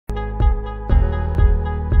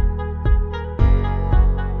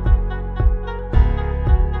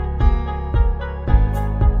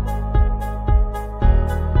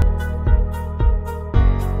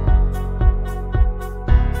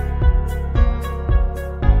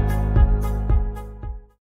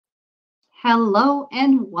Hello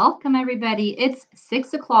and welcome, everybody. It's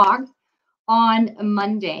 6 o'clock on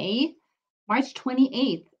Monday, March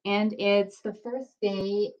 28th, and it's the first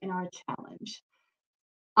day in our challenge.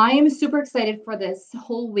 I am super excited for this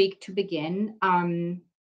whole week to begin.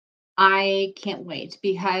 I can't wait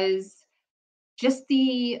because just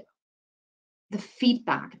the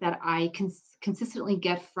feedback that I consistently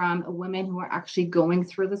get from women who are actually going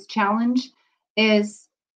through this challenge is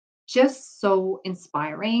just so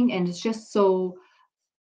inspiring, and it's just so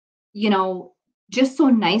you know, just so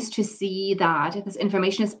nice to see that this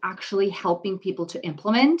information is actually helping people to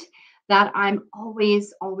implement. That I'm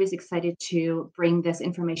always excited to bring this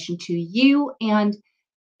information to you. And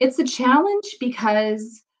it's a challenge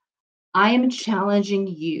because I am challenging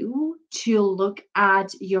you to look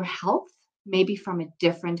at your health maybe from a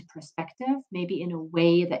different perspective, maybe in a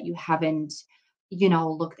way that you haven't,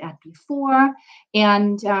 looked at before.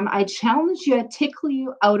 And I challenge you, I tickle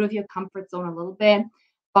you out of your comfort zone a little bit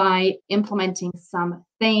by implementing some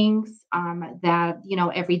things that,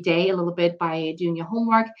 every day a little bit by doing your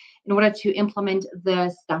homework in order to implement the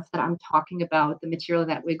stuff that I'm talking about, the material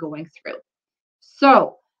that we're going through.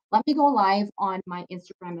 So let me go live on my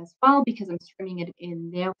Instagram as well because I'm streaming it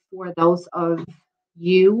in there for those of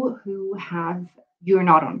you who are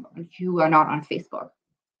not on Facebook.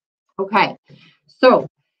 Okay. So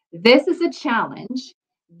this is a challenge.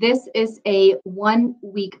 This is a 1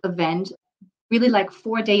 week event, really like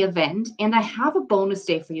 4 day event, and I have a bonus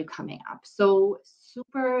day for you coming up. So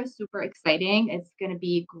super exciting. It's going to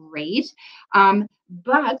be great.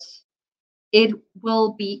 But it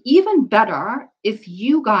will be even better if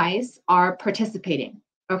you guys are participating.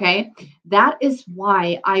 Okay. That is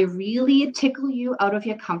why I really tickle you out of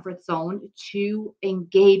your comfort zone to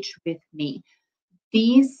engage with me.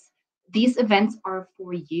 These events are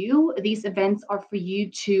for you. These events are for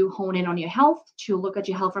you to hone in on your health, to look at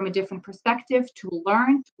your health from a different perspective, to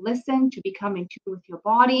learn, to listen, to become in tune with your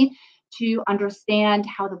body, to understand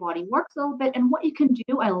how the body works a little bit and what you can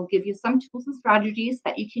do. I will give you some tools and strategies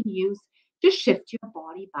that you can use to shift your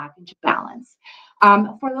body back into balance.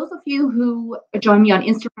 For those of you who join me on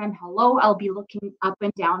Instagram, hello. I'll be looking up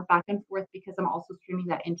and down, back and forth because I'm also streaming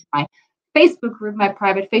that into my Facebook group, my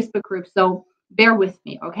private Facebook group. So bear with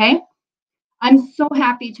me, okay? I'm so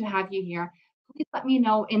happy to have you here. Please let me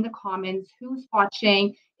know in the comments who's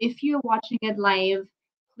watching. If you're watching it live,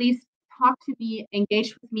 please talk to me,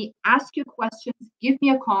 engage with me, ask your questions, give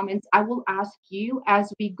me a comment. I will ask you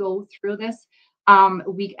as we go through this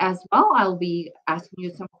week as well. I'll be asking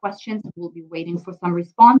you some questions. We'll be waiting for some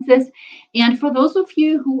responses. And for those of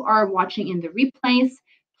you who are watching in the replays,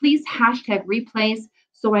 please hashtag replays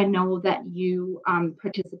so I know that you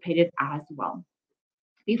participated as well.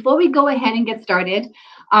 Before we go ahead and get started,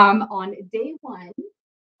 on day one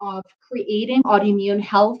of creating autoimmune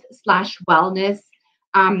health slash wellness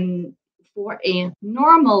for a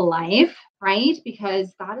normal life, right?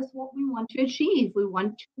 Because that is what we want to achieve. We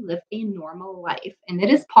want to live a normal life, and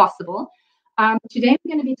it is possible. Today, I'm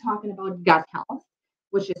going to be talking about gut health,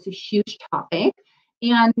 which is a huge topic.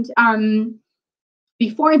 And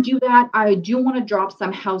before I do that, I do want to drop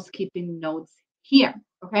some housekeeping notes here.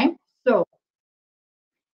 Okay.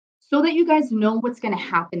 So that you guys know what's going to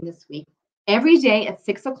happen this week. Every day at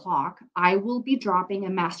 6 o'clock, I will be dropping a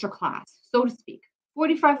masterclass, so to speak,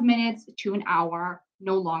 45 minutes to an hour,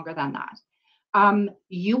 no longer than that.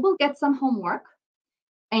 You will get some homework,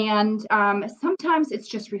 and sometimes it's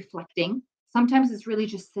just reflecting. Sometimes it's really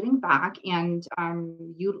just sitting back and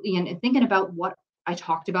thinking about what I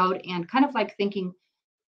talked about, and kind of like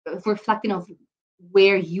reflecting of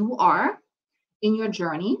where you are in your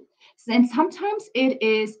journey. And sometimes it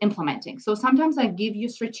is implementing. So sometimes I give you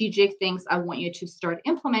strategic things I want you to start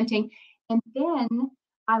implementing. And then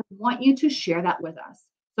I want you to share that with us.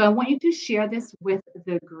 So I want you to share this with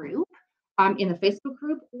the group in the Facebook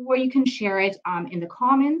group, or you can share it in the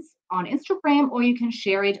comments on Instagram, or you can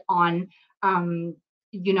share it on, on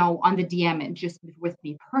the DM and just with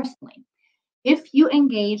me personally. If you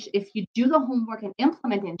engage, if you do the homework and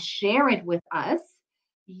implement and share it with us,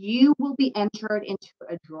 you will be entered into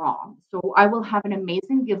a draw. So I will have an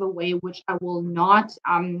amazing giveaway, which I will not,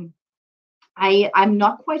 I'm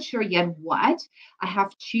not quite sure yet what. I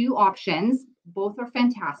have two options. Both are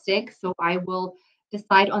fantastic. So I will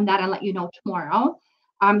decide on that and let you know tomorrow.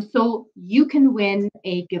 So you can win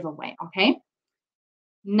a giveaway. Okay.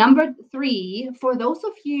 Number 3, for those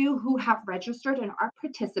of you who have registered and are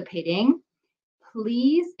participating,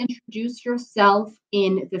 please introduce yourself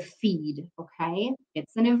in the feed, okay?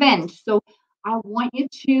 It's an event. So I want you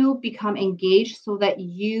to become engaged so that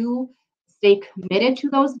you stay committed to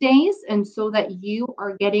those days and so that you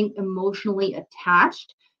are getting emotionally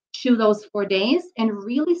attached to those 4 days and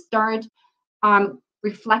really start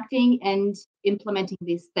reflecting and implementing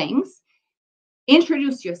these things.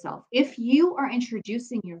 Introduce yourself. If you are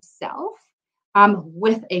introducing yourself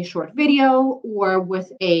with a short video or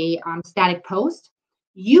with a static post,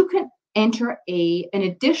 you can enter an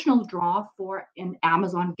additional draw for an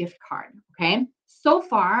Amazon gift card. Okay. So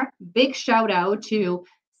far, big shout out to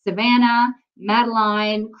Savannah,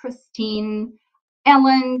 Madeline, Christine,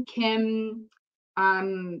 Ellen, Kim,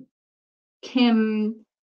 Kim.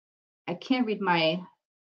 I can't read my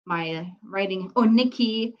writing. Oh,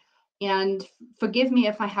 Nikki, and forgive me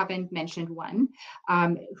if I haven't mentioned one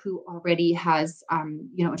who already has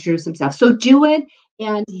introduced himself. So do it,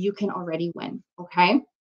 and you can already win. Okay.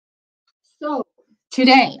 So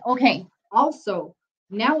today, okay. Also,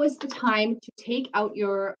 now is the time to take out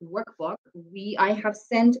your workbook. I have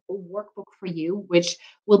sent a workbook for you, which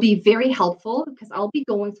will be very helpful because I'll be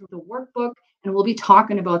going through the workbook and we'll be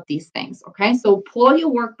talking about these things. Okay. So pull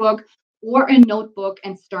your workbook or a notebook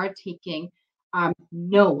and start taking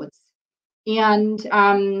notes. And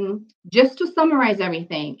just to summarize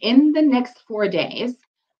everything, in the next 4 days,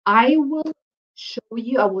 I will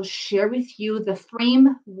share with you the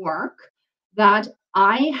framework that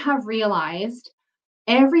I have realized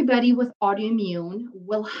everybody with autoimmune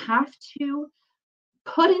will have to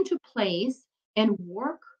put into place and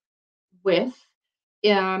work with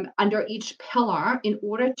under each pillar in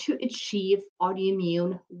order to achieve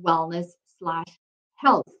autoimmune wellness /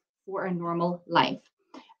 health for a normal life.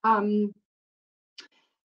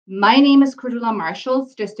 My name is Cordula Marshall.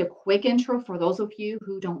 It's just a quick intro for those of you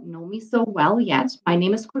who don't know me so well yet. My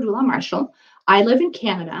name is Cordula Marshall. I live in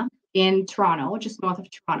Canada, in Toronto, just north of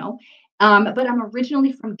Toronto, but I'm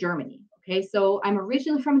originally from Germany. Okay, so I'm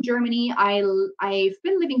originally from Germany. I've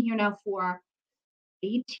been living here now for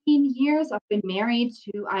 18 years. I'm married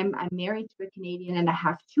to a Canadian, and I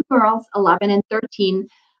have 2 girls, 11 and 13.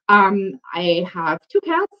 I have 2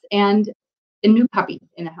 cats and a new puppy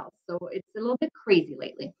in the house. So it's a little bit crazy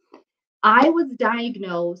lately. I was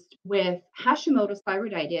diagnosed with Hashimoto's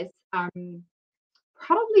thyroiditis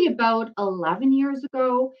probably about 11 years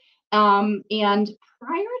ago. And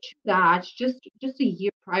prior to that, just a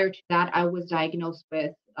year prior to that, I was diagnosed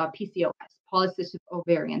with PCOS, polycystic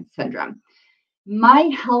ovarian syndrome. My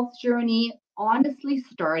health journey honestly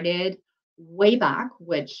started way back,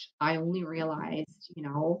 which I only realized,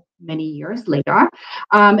 many years later,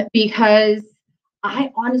 because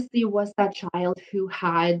I honestly was that child who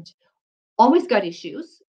had always gut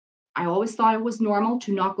issues. I always thought it was normal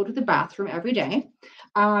to not go to the bathroom every day.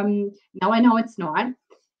 Now I know it's not.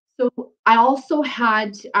 So I also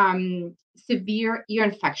had severe ear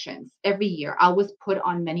infections every year. I was put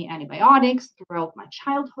on many antibiotics throughout my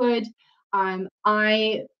childhood.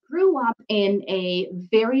 I grew up in a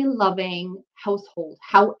very loving household.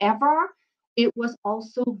 However, it was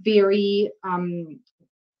also very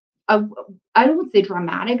I don't want to say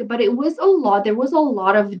dramatic, but it was a lot. There was a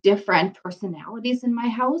lot of different personalities in my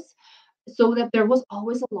house, so that there was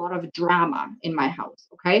always a lot of drama in my house.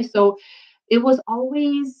 Okay, so it was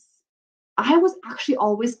always I was actually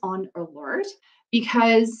always on alert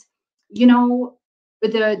because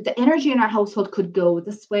the energy in our household could go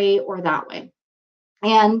this way or that way,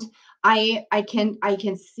 and I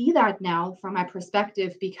can see that now from my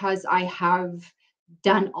perspective because I have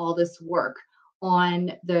done all this work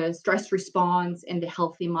on the stress response and the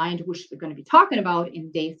healthy mind, which we're going to be talking about in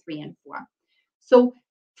day 3 and 4. So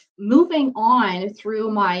moving on through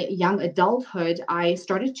my young adulthood, I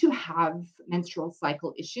started to have menstrual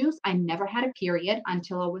cycle issues. I never had a period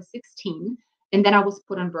until I was 16, and then I was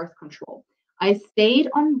put on birth control. I stayed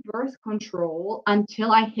on birth control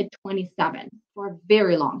until I hit 27 for a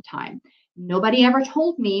very long time. Nobody ever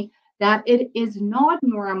told me that it is not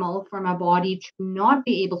normal for my body to not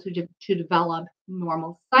be able to develop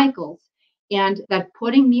normal cycles, and that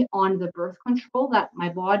putting me on the birth control, that my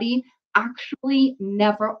body actually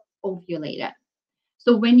never ovulated.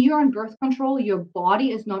 So when you're on birth control, your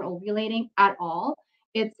body is not ovulating at all.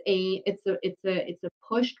 It's a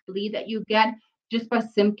pushed bleed that you get just by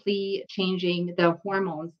simply changing the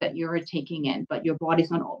hormones that you're taking in, but your body's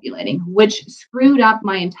not ovulating, which screwed up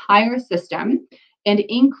my entire system and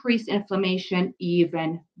increased inflammation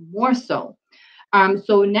even more so.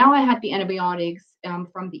 So now I had the antibiotics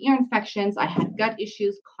from the ear infections. I had gut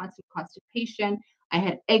issues, constant constipation. I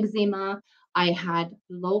had eczema. I had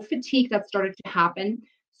low fatigue that started to happen.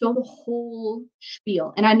 So the whole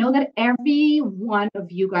spiel. And I know that every one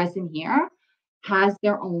of you guys in here has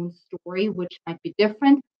their own story, which might be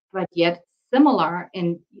different, but yet similar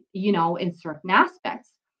in certain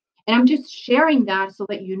aspects. And I'm just sharing that so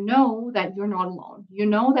that you know that you're not alone. You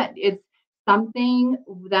know that it's something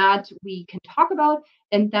that we can talk about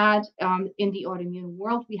and that in the autoimmune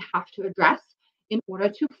world we have to address in order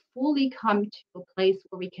to fully come to a place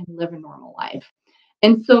where we can live a normal life.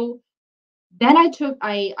 And so then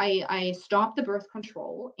I stopped the birth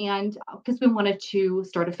control and because we wanted to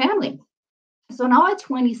start a family. So now at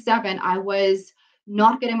 27, I was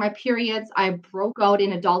not getting my periods. I broke out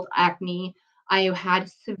in adult acne. I had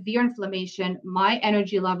severe inflammation. My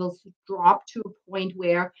energy levels dropped to a point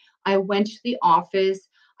where I went to the office.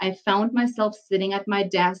 I found myself sitting at my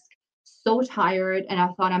desk, so tired, and I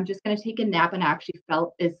thought I'm just going to take a nap, and I actually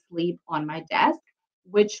fell asleep on my desk,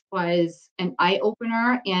 which was an eye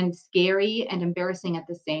opener and scary and embarrassing at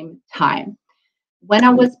the same time. When I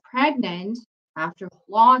was pregnant, after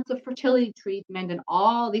lots of fertility treatment and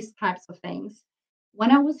all these types of things, when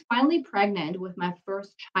I was finally pregnant with my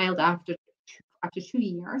first child after 2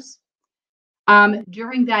 years,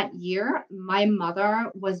 during that year, my mother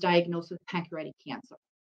was diagnosed with pancreatic cancer,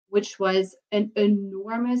 which was an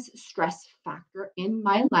enormous stress factor in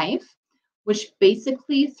my life, which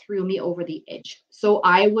basically threw me over the edge. So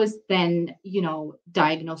I was then,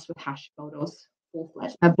 diagnosed with Hashimoto's full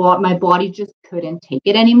fledged. My body just couldn't take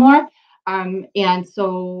it anymore. And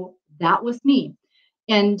so that was me.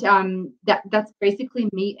 And that's basically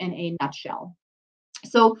me in a nutshell.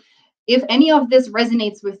 So if any of this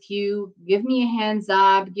resonates with you, give me a hands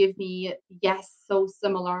up, give me yes, so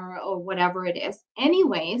similar, or whatever it is.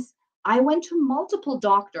 Anyways, I went to multiple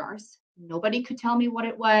doctors. Nobody could tell me what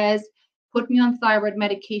it was, put me on thyroid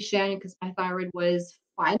medication because my thyroid was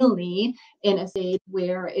finally in a state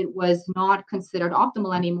where it was not considered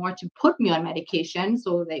optimal anymore to put me on medication.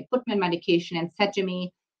 So they put me on medication and said to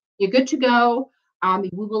me, "You're good to go. We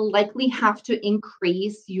will likely have to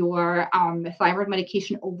increase your thyroid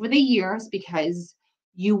medication over the years because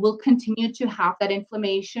you will continue to have that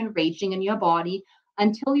inflammation raging in your body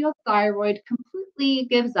until your thyroid completely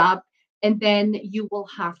gives up. And then you will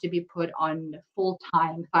have to be put on full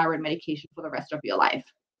time thyroid medication for the rest of your life."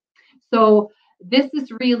 So, this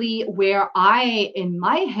is really where I, in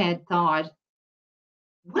my head, thought,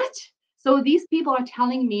 what? So these people are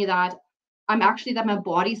telling me that that my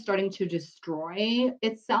body's starting to destroy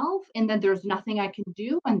itself and that there's nothing I can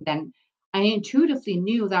do. And then I intuitively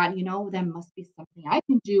knew that, there must be something I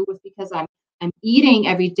can do with because I'm eating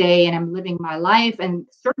every day and I'm living my life. And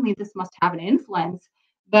certainly this must have an influence.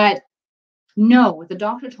 But no, the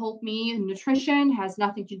doctor told me nutrition has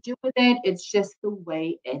nothing to do with it. It's just the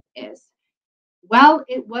way it is. Well,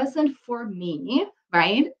 it wasn't for me,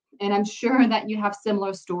 right? And I'm sure that you have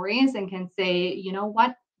similar stories and can say, you know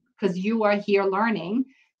what? Because you are here learning,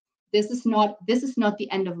 this is not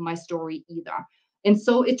the end of my story either. And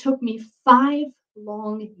so it took me 5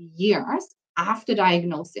 long years after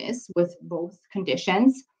diagnosis with both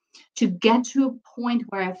conditions to get to a point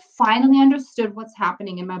where I finally understood what's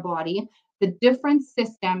happening in my body, the different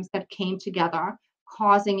systems that came together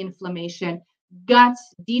causing inflammation, gut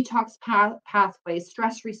detox pathways,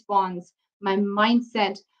 stress response, my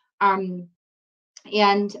mindset, um,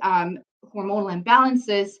 and hormonal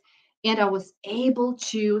imbalances, and I was able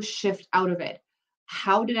to shift out of it.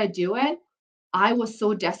 How did I do it? I was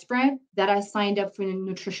so desperate that I signed up for a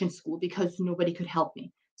nutrition school because nobody could help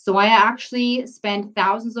me. So I actually spent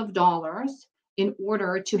thousands of dollars in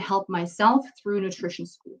order to help myself through nutrition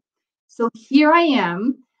school. So here I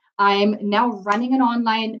am. I'm now running an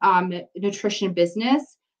online nutrition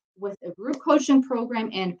business with a group coaching program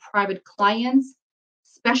and private clients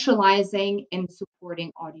specializing in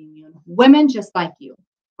supporting autoimmune women just like you.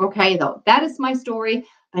 Okay, though, that is my story.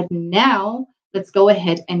 But now let's go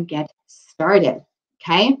ahead and get started.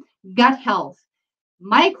 Okay, gut health.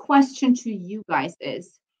 My question to you guys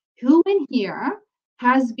is who in here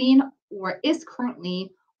has been or is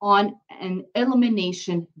currently on an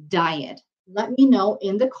elimination diet? Let me know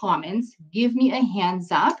in the comments. Give me a hands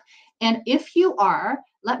up. And if you are,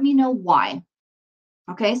 let me know why.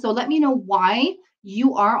 Okay, so let me know why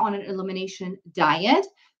you are on an elimination diet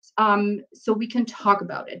so we can talk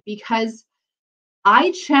about it because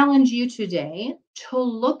I challenge you today to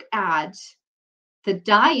look at the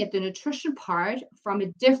diet, the nutrition part from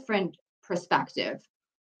a different perspective,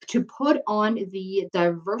 to put on the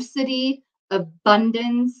diversity,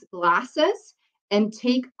 abundance glasses and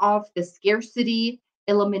take off the scarcity,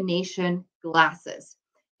 elimination glasses.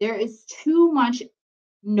 There is too much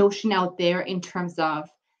notion out there in terms of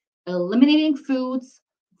eliminating foods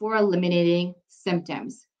for eliminating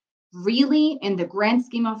symptoms. Really, in the grand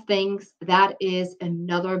scheme of things, that is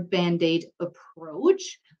another band aid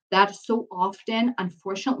approach that so often,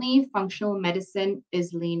 unfortunately, functional medicine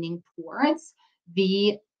is leaning towards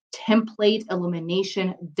the template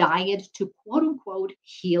elimination diet to quote unquote unquote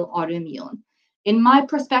heal autoimmune. In my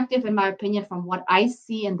perspective, in my opinion, from what I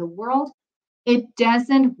see in the world, it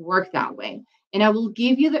doesn't work that way. And I will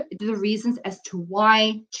give you the reasons as to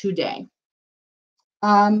why today.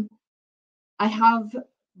 I have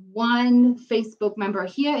one Facebook member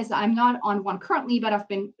here. Is I'm not on one currently, but I've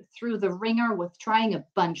been through the ringer with trying a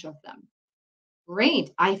bunch of them.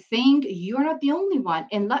 Great. I think you're not the only one.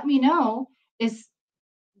 And let me know is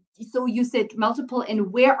so you said multiple,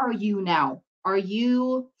 and where are you now? Are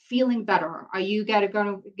you feeling better? Are you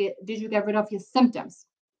did you get rid of your symptoms?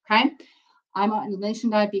 Okay. I'm on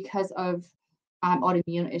elimination diet because of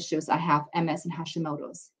autoimmune issues. I have MS and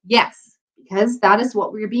Hashimoto's. Yes, because that is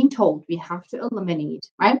what we're being told. We have to eliminate,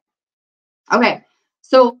 right? Okay.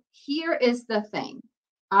 So here is the thing.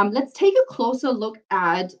 Let's take a closer look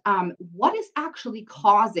at what is actually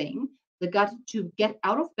causing the gut to get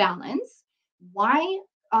out of balance, why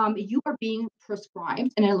you are being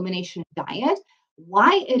prescribed an elimination diet,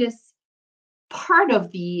 why it is part of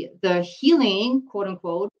the healing quote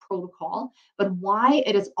unquote protocol, but why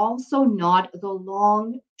it is also not the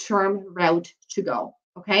long-term route to go.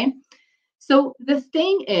 Okay. So the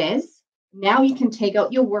thing is, now you can take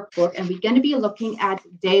out your workbook and we're going to be looking at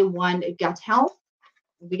day one gut health.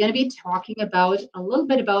 We're going to be talking about a little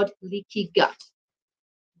bit about leaky gut,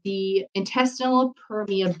 the intestinal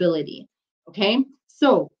permeability. Okay.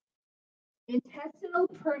 So intestinal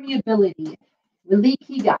permeability,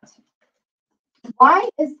 leaky gut. Why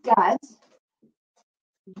is gut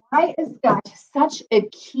such a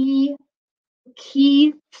key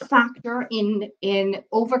factor in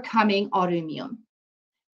overcoming autoimmune?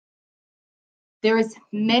 There is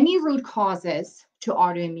many root causes to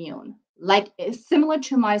autoimmune. Like similar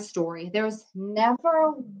to my story, there's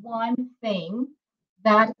never one thing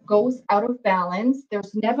that goes out of balance.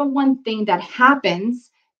 There's never one thing that happens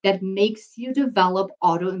that makes you develop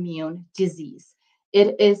autoimmune disease.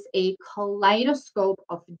 It is a kaleidoscope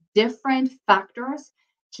of different factors,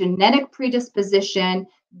 genetic predisposition,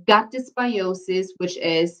 gut dysbiosis, which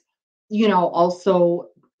is, also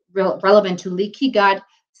relevant to leaky gut,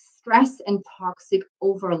 stress and toxic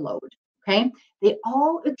overload. Okay. They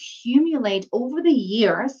all accumulate over the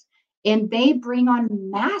years and they bring on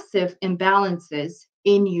massive imbalances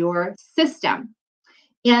in your system.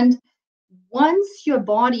 And once your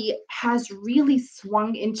body has really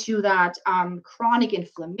swung into that chronic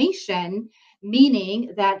inflammation,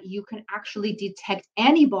 meaning that you can actually detect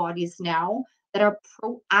antibodies now that are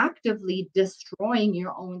proactively destroying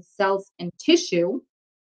your own cells and tissue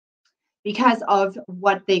because of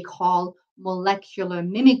what they call molecular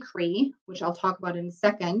mimicry, which I'll talk about in a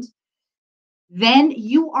second, then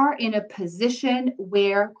you are in a position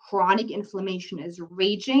where chronic inflammation is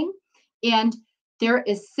raging and there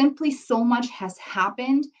is simply so much has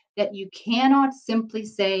happened that you cannot simply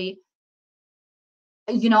say,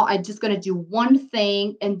 I'm just going to do one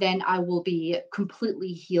thing and then I will be completely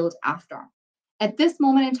healed after. At this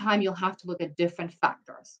moment in time, you'll have to look at different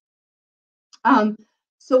factors.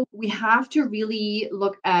 So we have to really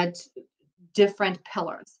look at different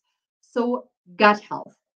pillars. So gut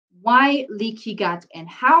health. Why leaky gut? And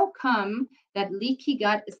how come that leaky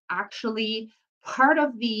gut is actually part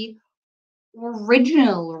of the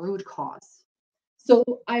original root cause? So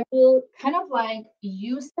I will kind of like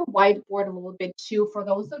use the whiteboard a little bit too for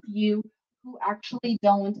those of you who actually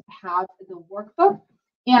don't have the workbook.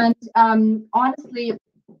 And honestly,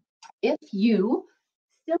 if you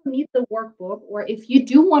still need the workbook, or if you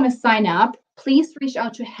do want to sign up, please reach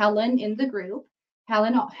out to Helen in the group.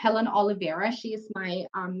 Helen Oliveira. She's my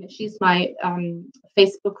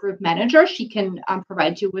Facebook group manager. She can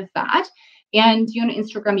provide you with that. And on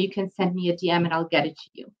Instagram, you can send me a DM and I'll get it to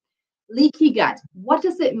you. Leaky gut. What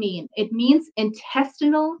does it mean? It means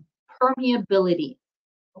intestinal permeability.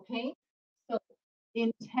 Okay. So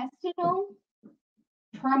intestinal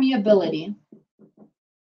permeability.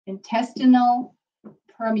 Intestinal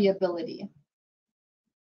permeability.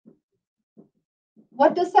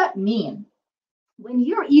 What does that mean? When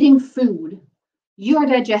you're eating food, you are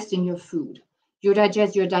digesting your food. Your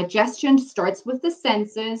digestion starts with the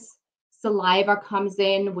senses. Saliva comes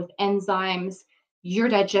in with enzymes. You're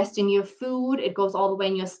digesting your food. It goes all the way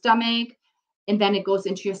in your stomach, and then it goes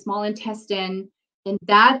into your small intestine. And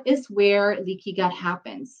that is where leaky gut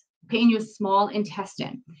happens. Okay, in your small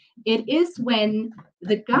intestine. It is when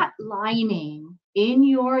the gut lining in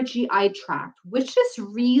your GI tract, which is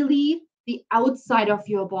really the outside of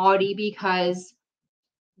your body, because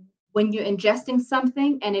when you're ingesting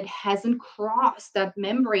something and it hasn't crossed that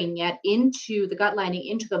membrane yet into the gut lining,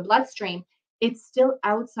 into the bloodstream, it's still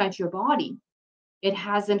outside your body. It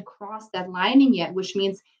hasn't crossed that lining yet, which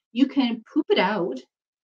means you can poop it out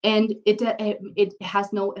and it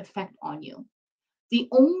has no effect on you. The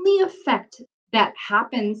only effect that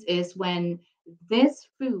happens is when this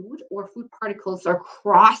food or food particles are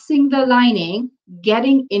crossing the lining,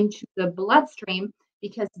 getting into the bloodstream,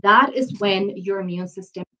 because that is when your immune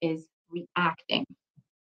system is reacting.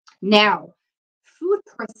 Now, food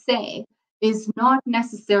per se is not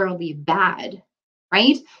necessarily bad,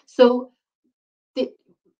 right? So the,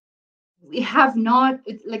 we have not,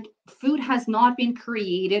 it's like food has not been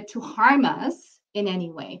created to harm us in any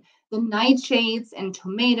way. The nightshades and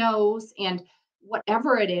tomatoes and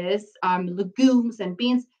whatever it is, legumes and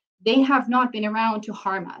beans, they have not been around to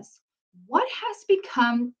harm us. What has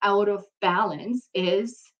become out of balance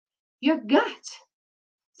is your gut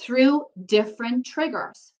through different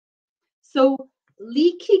triggers. So,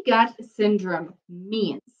 leaky gut syndrome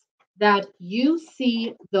means that you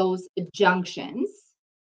see those junctions.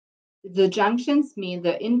 The junctions mean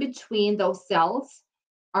the in between those cells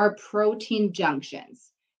are protein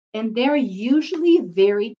junctions, and they're usually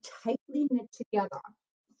very tightly knit together.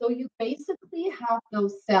 So you basically have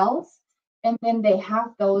those cells, and then they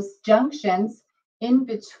have those junctions in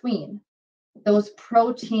between, those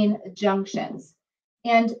protein junctions.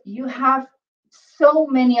 And you have so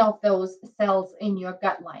many of those cells in your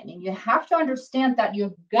gut lining. You have to understand that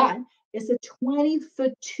your gut is a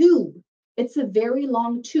 20-foot tube. It's a very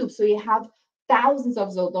long tube. So you have thousands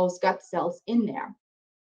of those gut cells in there.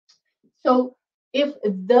 So if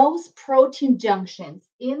those protein junctions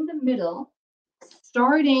in the middle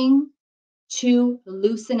starting to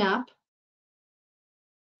loosen up,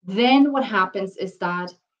 then what happens is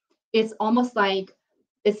that it's almost like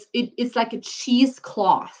it's like a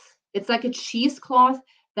cheesecloth. It's like a cheesecloth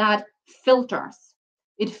that filters.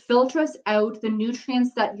 It filters out the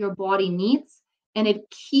nutrients that your body needs, and it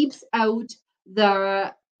keeps out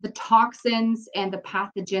the toxins and the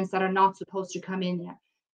pathogens that are not supposed to come in there.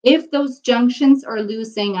 If those junctions are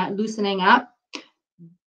loosening up,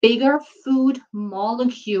 bigger food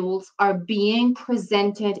molecules are being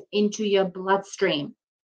presented into your bloodstream,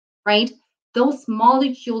 right? Those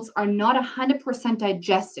molecules are not 100%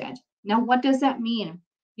 digested. Now, what does that mean?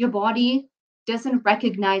 Your body doesn't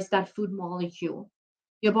recognize that food molecule.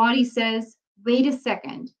 Your body says, wait a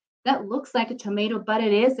second, that looks like a tomato, but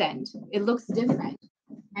it isn't. It looks different,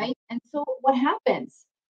 right? And so what happens?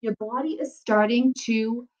 Your body is starting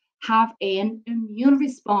to have an immune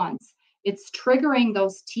response. It's triggering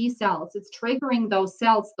those T cells, it's triggering those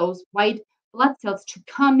cells, those white blood cells to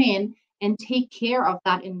come in and take care of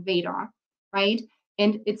that invader, right?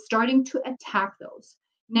 And it's starting to attack those.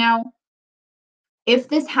 Now, if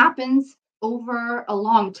this happens over a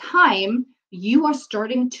long time, you are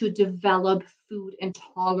starting to develop food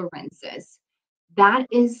intolerances. That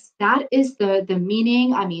is the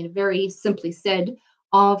meaning, I mean, very simply said,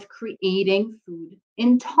 of creating food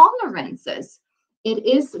intolerances. It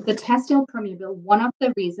is the intestinal permeability. One of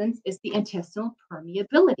the reasons is the intestinal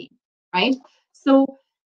permeability, right? So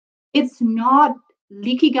it's not,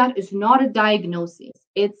 leaky gut is not a diagnosis,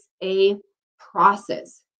 it's a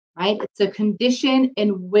process, right? It's a condition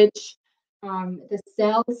in which the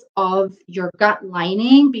cells of your gut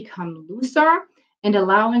lining become looser and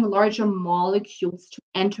allowing larger molecules to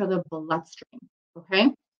enter the bloodstream.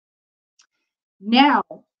 Okay. Now,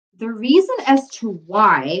 the reason as to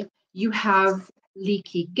why you have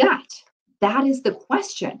leaky gut, that is the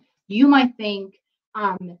question. You might think,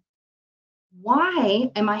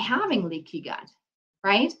 why am I having leaky gut?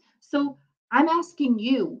 Right? So I'm asking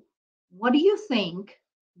you, what do you think?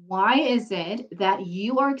 Why is it that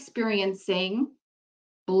you are experiencing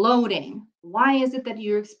bloating? Why is it that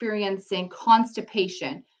you're experiencing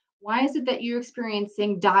constipation? Why is it that you're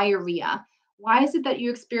experiencing diarrhea? Why is it that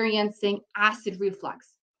you're experiencing acid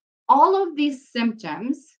reflux? All of these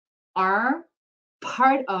symptoms are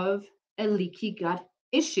part of a leaky gut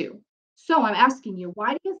issue. So I'm asking you,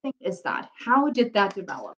 why do you think is that? How did that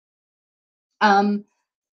develop? Um,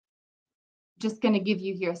 just going to give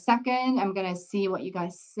you here a second. I'm going to see what you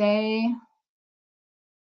guys say.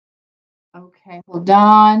 Okay, hold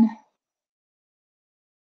on.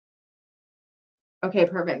 Okay,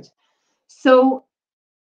 perfect. So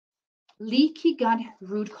leaky gut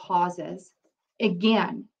root causes.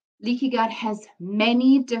 Again, leaky gut has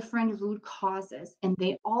many different root causes, and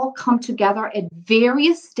they all come together at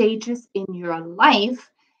various stages in your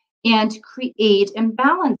life and create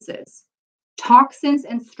imbalances. Toxins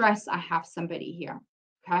and stress. I have somebody here.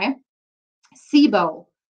 Okay. SIBO.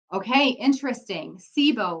 Okay, interesting.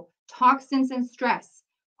 SIBO, toxins and stress.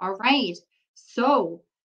 All right. So,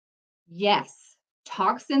 yes,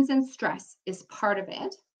 toxins and stress is part of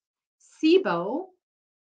it. SIBO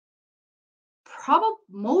probably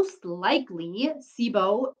most likely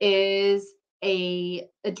SIBO is a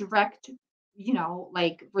direct,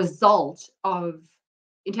 like result of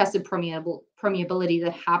intestinal permeability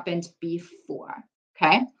that happened before.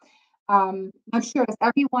 Okay. Not sure. Does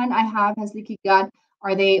everyone I have has leaky gut?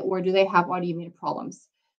 Are they, or do they have autoimmune problems?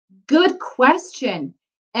 Good question.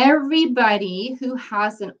 Everybody who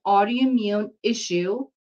has an autoimmune issue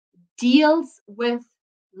deals with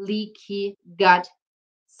leaky gut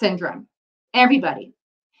syndrome. Everybody.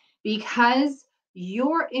 Because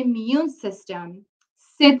your immune system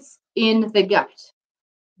sits in the gut.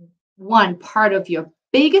 One part of your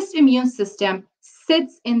biggest immune system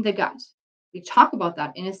sits in the gut. We talk about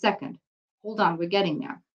that in a second. Hold on, we're getting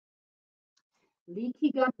there.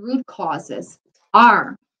 Leaky gut root causes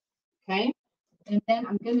are, okay? And then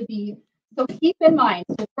I'm going to be, so keep in mind,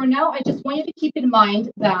 so for now, I just want you to keep in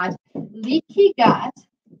mind that leaky gut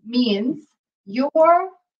means your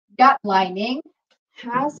gut lining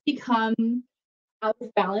has become out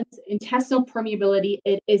of balance, intestinal permeability.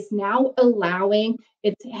 It is now allowing,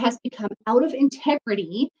 it has become out of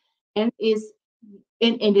integrity and is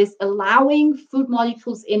allowing food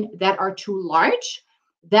molecules in that are too large,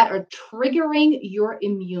 that are triggering your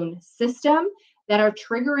immune system, that are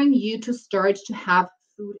triggering you to start to have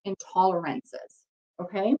food intolerances.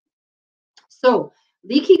 Okay. So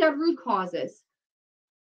leaky gut root causes,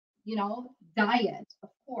 diet, of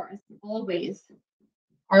course, always.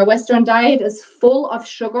 Our Western diet is full of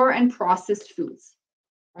sugar and processed foods,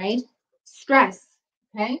 right? Stress,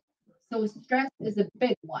 okay? So stress is a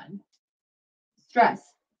big one.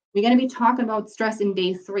 Stress. We're going to be talking about stress in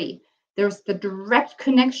day 3. There's the direct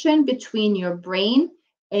connection between your brain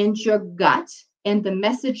and your gut and the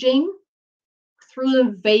messaging through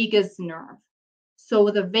the vagus nerve. So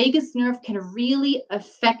the vagus nerve can really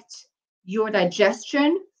affect your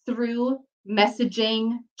digestion through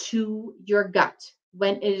messaging to your gut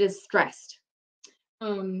when it is stressed.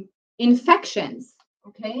 Infections,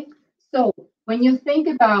 okay? So when you think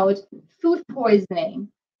about food poisoning,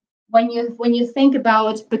 when you think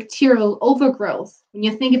about bacterial overgrowth, when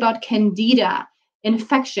you think about candida,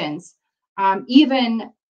 infections, even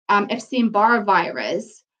Epstein-Barr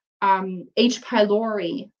virus, H.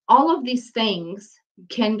 pylori, all of these things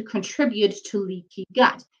can contribute to leaky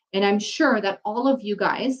gut. And I'm sure that all of you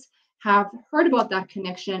guys have heard about that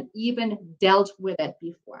connection, even dealt with it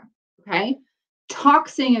before. Okay.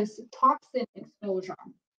 Toxin exposure.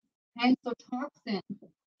 Okay. So toxin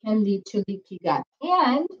can lead to leaky gut.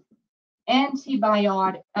 And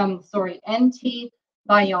antibiotics.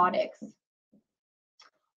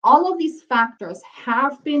 All of these factors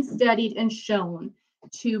have been studied and shown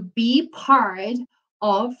to be part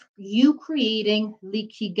of you creating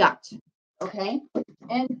leaky gut, okay,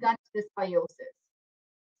 and gut dysbiosis.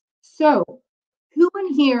 So, who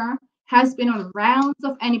in here has been on rounds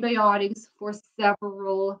of antibiotics for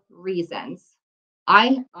several reasons?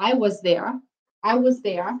 I was there. I was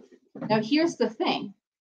there. Now, here's the thing.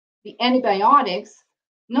 The antibiotics,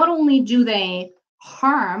 not only do they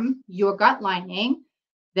harm your gut lining,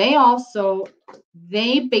 they're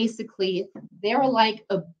like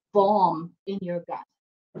a bomb in your gut.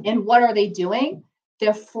 And what are they doing?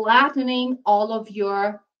 They're flattening all of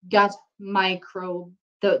your gut microbe,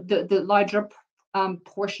 the larger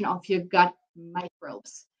portion of your gut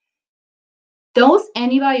microbes. Those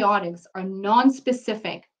antibiotics are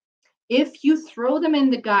non-specific. If you throw them in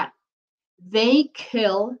the gut, they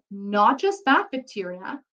kill not just bad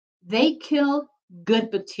bacteria, they kill good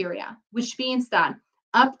bacteria, which means that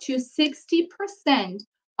up to 60%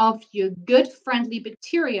 of your good friendly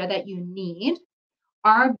bacteria that you need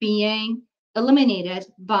are being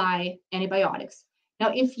eliminated by antibiotics.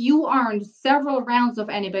 Now, if you are on several rounds of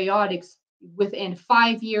antibiotics within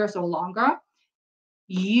 5 years or longer,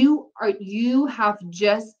 you have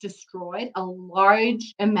just destroyed a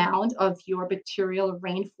large amount of your bacterial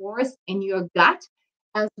rainforest in your gut,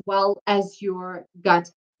 as well as your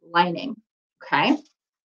gut lining. Okay.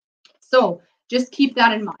 So just keep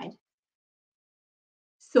that in mind.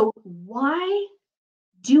 So why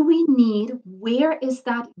do we need, where is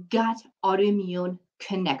that gut autoimmune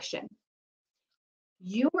connection?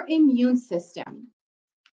 Your immune system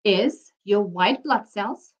is your white blood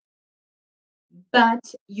cells, but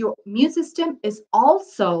your immune system is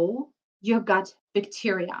also your gut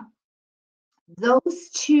bacteria. Those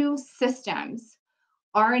two systems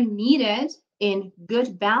are needed in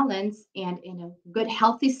good balance and in a good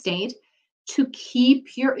healthy state to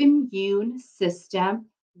keep your immune system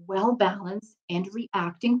well balanced and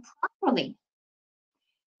reacting properly.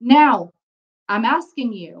 Now, I'm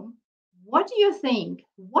asking you, what do you think?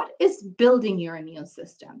 What is building your immune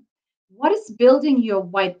system? What is building your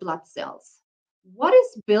white blood cells? What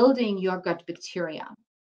is building your gut bacteria?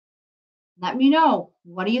 Let me know.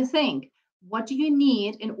 What do you think? What do you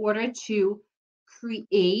need in order to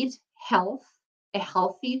create health, a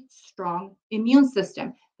healthy, strong immune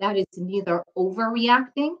system that is neither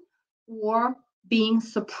overreacting or being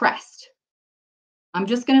suppressed? I'm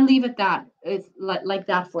just going to leave it that it's like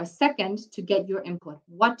that for a second to get your input.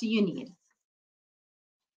 What do you need?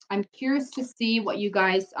 I'm curious to see what you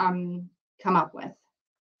guys come up with.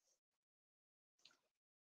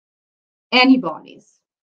 Antibodies.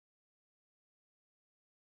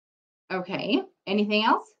 Okay. Anything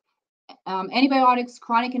else? Antibiotics,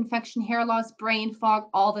 chronic infection, hair loss, brain fog,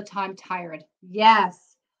 all the time tired.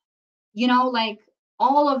 Yes. Like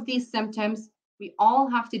all of these symptoms we all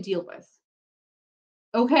have to deal with.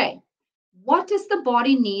 Okay. What does the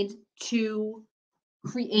body need to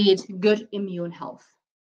create good immune health?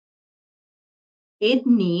 It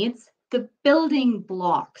needs the building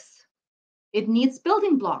blocks. It needs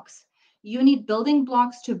building blocks. You need building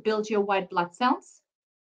blocks to build your white blood cells,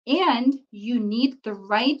 and you need the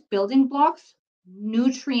right building blocks,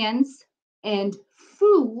 nutrients, and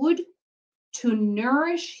food to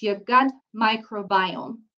nourish your gut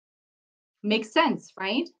microbiome. Makes sense,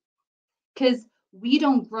 right? Because we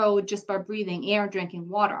don't grow just by breathing air, drinking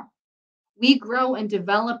water. We grow and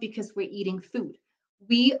develop because we're eating food.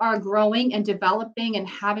 We are growing and developing and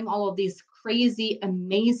having all of these crazy,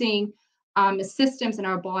 amazing systems in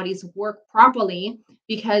our bodies work properly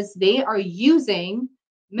because they are using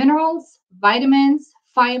minerals, vitamins,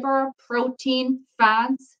 fiber, protein,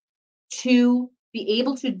 fats to be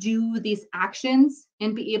able to do these actions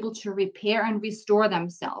and be able to repair and restore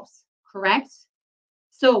themselves. Correct?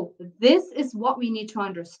 So, this is what we need to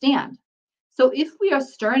understand. So if we are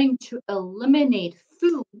starting to eliminate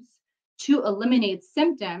foods to eliminate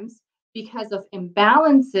symptoms because of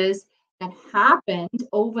imbalances that happened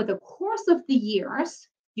over the course of the years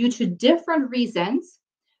due to different reasons,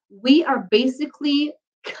 we are basically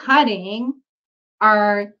cutting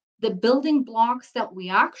the building blocks that we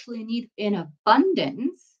actually need in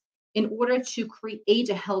abundance in order to create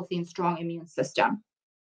a healthy and strong immune system.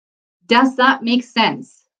 Does that make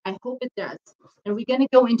sense? I hope it does. And we're going to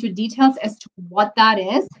go into details as to what that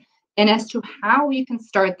is and as to how you can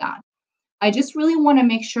start that. I just really want to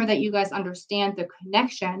make sure that you guys understand the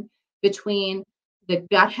connection between the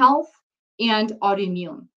gut health and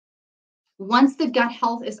autoimmune. Once the gut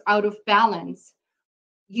health is out of balance,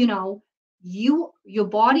 your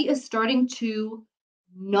body is starting to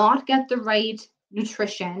not get the right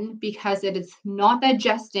nutrition because it is not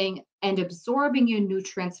digesting and absorbing your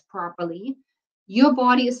nutrients properly. Your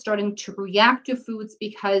body is starting to react to foods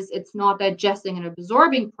because it's not digesting and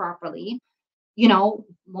absorbing properly.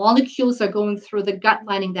 Molecules are going through the gut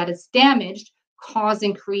lining that is damaged,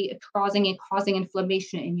 causing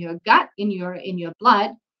inflammation in your gut, in your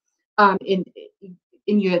blood, in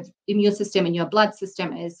your immune system, and your blood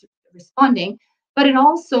system is responding. But it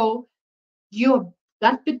also, your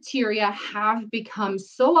gut bacteria have become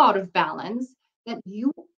so out of balance that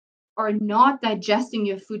you are not digesting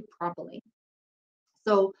your food properly.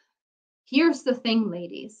 So here's the thing,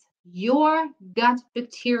 ladies. Your gut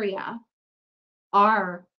bacteria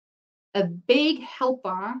are a big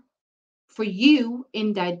helper for you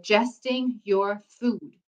in digesting your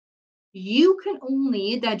food. You can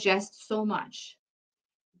only digest so much.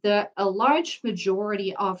 A large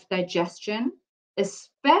majority of digestion,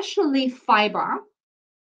 especially fiber.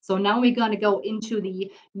 So now we're going to go into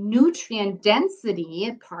the nutrient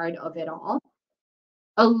density part of it all.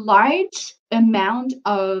 A large amount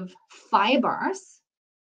of fibers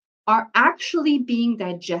are actually being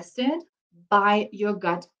digested by your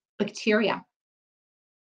gut bacteria.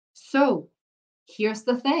 So here's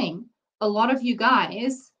the thing. A lot of you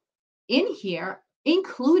guys in here,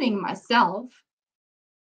 including myself,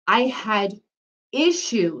 I had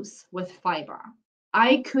issues with fiber.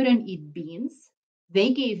 I couldn't eat beans.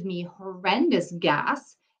 They gave me horrendous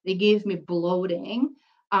gas. They gave me bloating.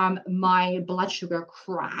 My blood sugar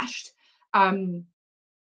crashed.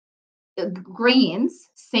 Grains,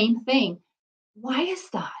 same thing. Why is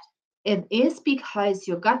that? It is because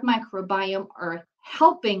your gut microbiome are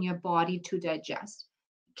helping your body to digest.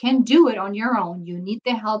 You can't do it on your own. You need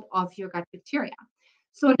the help of your gut bacteria.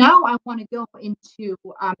 So now I want to go into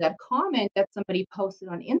that comment that somebody posted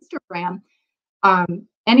on Instagram.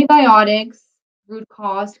 Antibiotics, root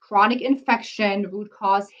cause, chronic infection, root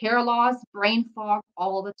cause, hair loss, brain fog,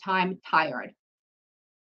 all the time tired.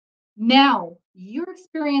 Now you're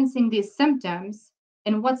experiencing these symptoms,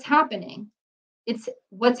 and what's happening?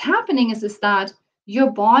 What's happening is that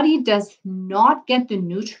your body does not get the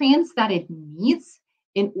nutrients that it needs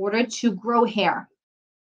in order to grow hair.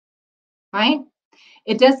 Right?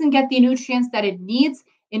 It doesn't get the nutrients that it needs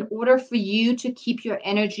in order for you to keep your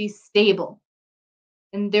energy stable.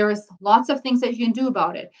 And there's lots of things that you can do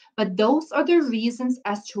about it. But those are the reasons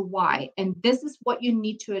as to why. And this is what you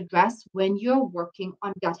need to address when you're working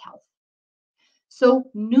on gut health. So,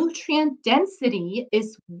 nutrient density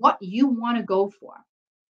is what you want to go for.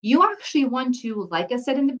 You actually want to, like I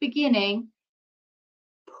said in the beginning,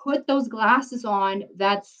 put those glasses on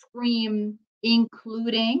that scream,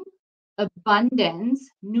 including abundance,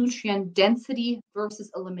 nutrient density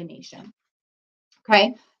versus elimination.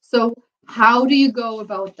 Okay, so how do you go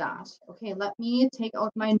about that? Okay, let me take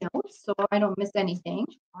out my notes so I don't miss anything.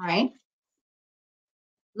 All right.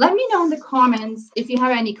 Let me know in the comments if you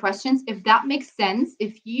have any questions, if that makes sense,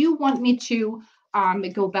 if you want me to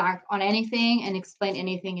go back on anything and explain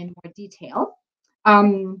anything in more detail.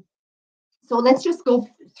 So let's just go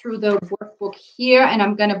through the workbook here, and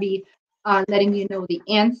I'm going to be letting you know the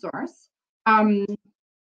answers. To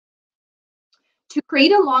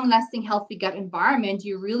create a long-lasting, healthy gut environment,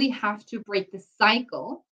 you really have to break the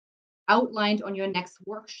cycle outlined on your next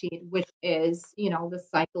worksheet, which is, the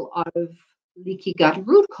cycle of leaky gut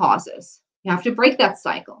root causes. You have to break that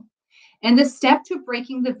cycle. And the step to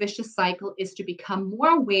breaking the vicious cycle is to become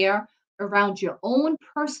more aware around your own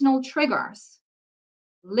personal triggers.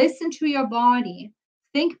 Listen to your body,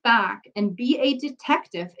 think back, and be a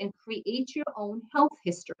detective and create your own health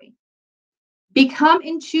history. Become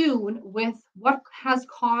in tune with what has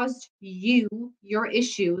caused you your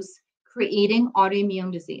issues, creating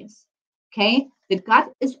autoimmune disease. Okay, the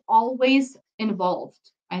gut is always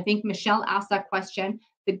involved. I think Michelle asked that question.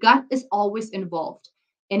 The gut is always involved,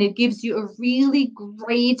 and it gives you a really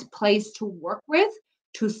great place to work with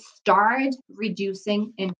to start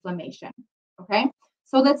reducing inflammation. Okay,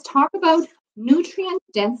 so let's talk about nutrient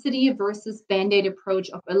density versus band-aid approach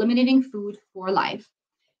of eliminating food for life,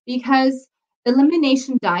 because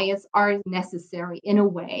elimination diets are necessary in a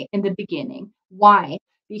way in the beginning. Why?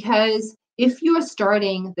 Because if you're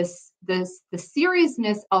starting the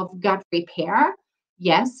seriousness of gut repair,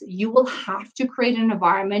 yes, you will have to create an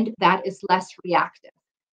environment that is less reactive.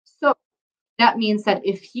 So that means that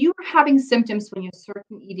if you are having symptoms when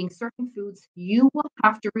you're eating certain foods, you will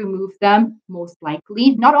have to remove them, most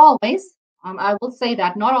likely. Not always. I will say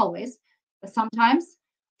that not always, but sometimes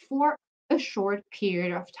for a short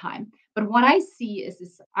period of time. But what I see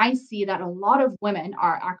is I see that a lot of women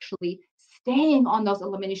are actually staying on those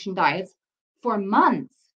elimination diets for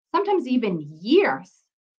months, sometimes even years.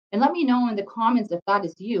 And let me know in the comments if that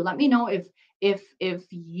is you. Let me know if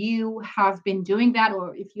you have been doing that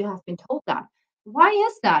or if you have been told that. Why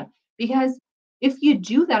is that? Because if you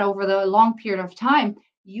do that over the long period of time,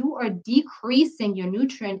 you are decreasing your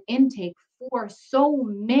nutrient intake for so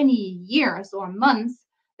many years or months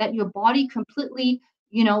that your body completely,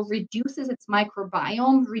 reduces its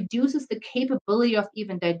microbiome, reduces the capability of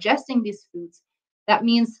even digesting these foods. That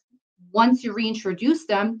means once you reintroduce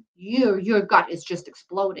them, your gut is just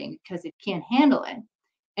exploding because it can't handle it.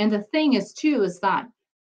 And the thing is too is that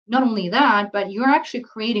not only that, but you're actually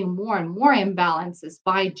creating more and more imbalances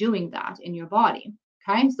by doing that in your body.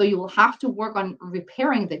 Okay, so you will have to work on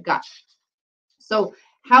repairing the gut. So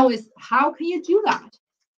how can you do that?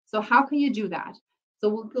 So how can you do that? So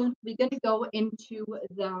we're going to go into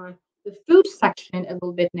the food section a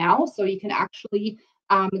little bit now, so you can actually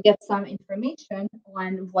get some information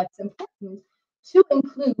on what's important to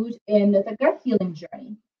include in the gut healing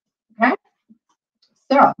journey. Okay,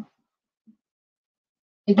 so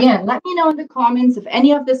again, let me know in the comments if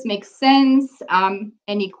any of this makes sense,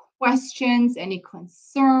 any questions, any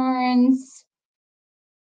concerns.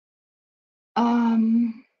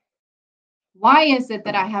 Why is it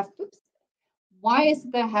that I have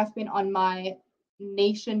been on my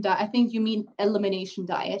nation diet? I think you mean elimination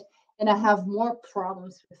diet, and I have more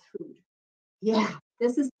problems with food. Yeah,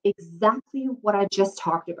 this is exactly what I just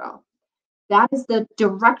talked about. That is the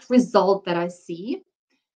direct result that I see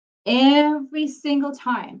every single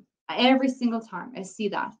time. Every single time I see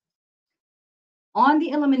that on the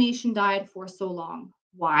elimination diet for so long.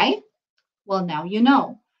 Why? Well, now you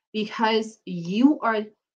know, because you are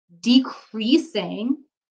decreasing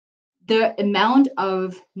the amount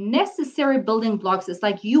of necessary building blocks. It's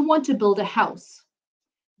like you want to build a house,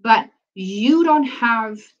 but you don't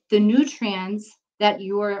have the nutrients that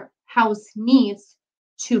your house needs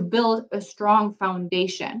to build a strong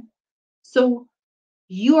foundation. So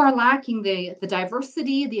you are lacking the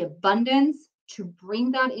diversity, the abundance to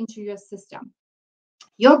bring that into your system.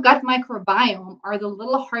 Your gut microbiome are the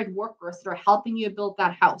little hard workers that are helping you build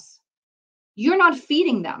that house. You're not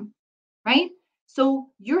feeding them, right? So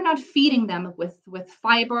you're not feeding them with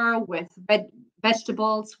fiber, with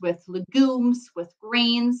vegetables, with legumes, with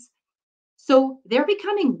grains. So they're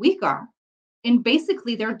becoming weaker and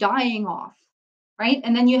basically they're dying off, right?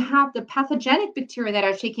 And then you have the pathogenic bacteria that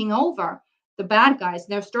are taking over, the bad guys.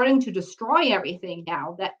 They're starting to destroy everything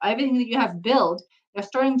now. That everything that you have built, they're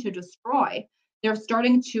starting to destroy. They're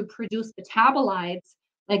starting to produce metabolites,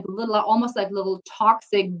 like little, almost like little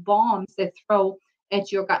toxic bombs that throw at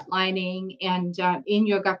your gut lining and in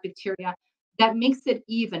your gut bacteria. That makes it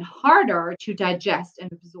even harder to digest and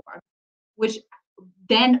absorb, which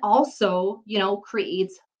then also,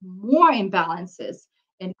 creates more imbalances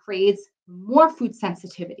and creates more food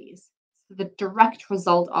sensitivities. The direct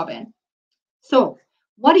result of it. So,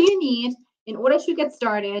 what do you need in order to get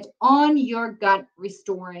started on your gut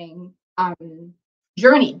restoring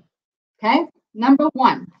journey? Okay, number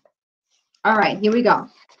one. All right, here we go.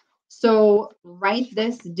 So, write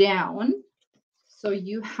this down so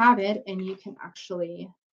you have it and you can actually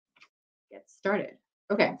get started.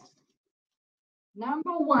 Okay.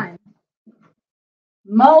 Number one,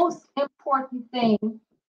 most important thing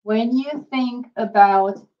when you think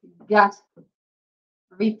about gut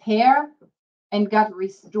repair and gut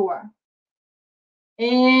restore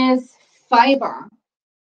is fiber.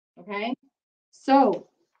 Okay, so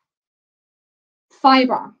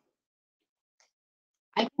fiber.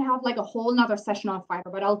 I can have like a whole nother session on fiber,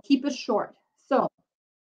 but I'll keep it short. So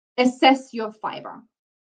assess your fiber.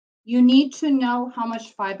 You need to know how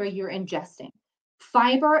much fiber you're ingesting.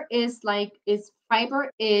 Fiber is the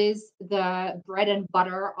bread and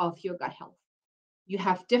butter of your gut health. You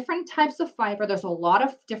have different types of fiber. There's a lot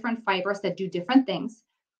of different fibers that do different things,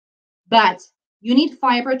 but you need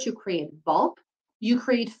fiber to create bulk. You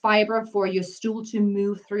create fiber for your stool to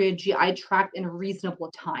move through your GI tract in a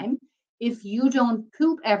reasonable time. If you don't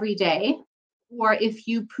poop every day, or if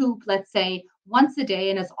you poop, let's say, once a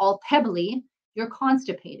day and it's all pebbly, you're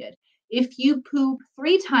constipated. If you poop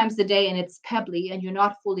 3 times a day and it's pebbly and you're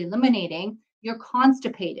not fully eliminating, you're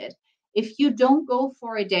constipated. If you don't go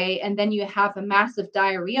for a day and then you have a massive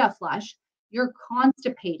diarrhea flush, you're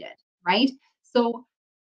constipated, right? So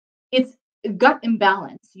it's gut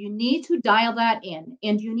imbalance. You need to dial that in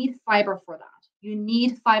and you need fiber for that. You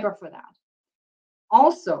need fiber for that.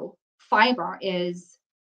 Also, fiber is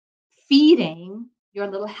feeding your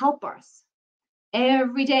little helpers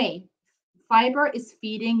every day. Fiber is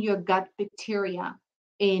feeding your gut bacteria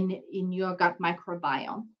in your gut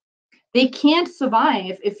microbiome. They can't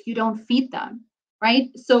survive if you don't feed them, right?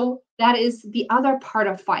 So that is the other part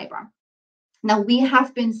of fiber. Now we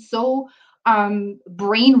have been so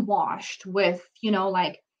brainwashed with,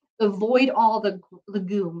 like avoid all the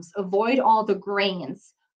legumes, avoid all the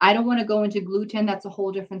grains. I don't want to go into gluten. That's a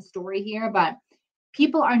whole different story here, but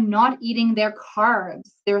people are not eating their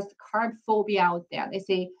carbs. There's carb phobia out there. They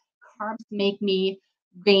say carbs make me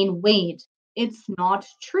gain weight. It's not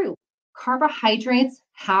true. Carbohydrates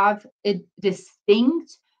have a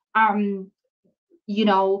distinct,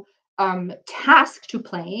 task to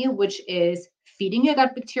play, which is feeding your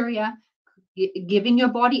gut bacteria, giving your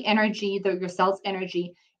body energy, your cells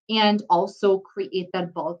energy, and also create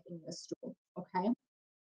that bulk in the stool. Okay.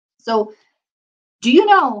 So do you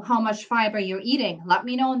know how much fiber you're eating? Let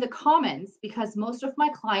me know in the comments because most of my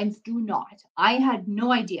clients do not. I had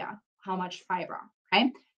no idea how much fiber.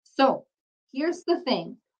 Okay. So here's the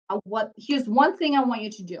thing. Here's one thing I want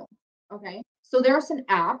you to do. Okay. So there's an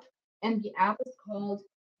app, and the app is called,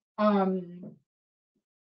 I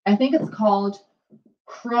think it's called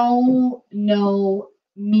Cronometer.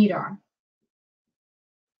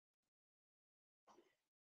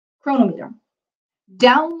 Cronometer.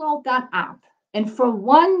 Download that app. And for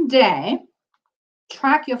one day,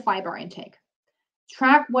 track your fiber intake.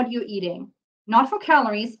 Track what you're eating. Not for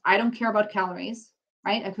calories. I don't care about calories,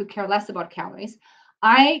 right? I could care less about calories.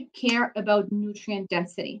 I care about nutrient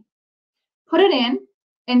density. Put it in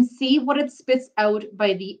and see what it spits out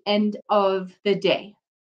by the end of the day.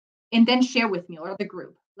 And then share with me or the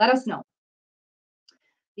group. Let us know.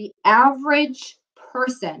 The average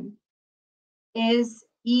person is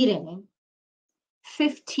eating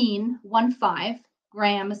 15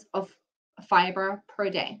 grams of fiber per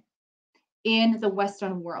day in the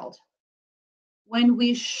Western world, when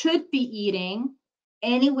we should be eating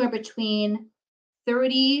anywhere between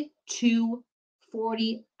 30 to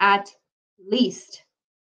 40 at least.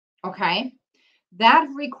 Okay. That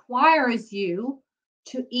requires you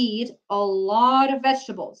to eat a lot of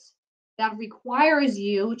vegetables. That requires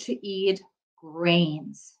you to eat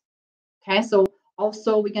grains. Okay. So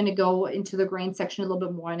also we're going to go into the grain section a little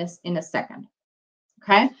bit more in a second.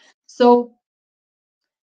 Okay. So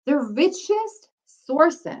the richest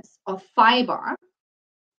sources of fiber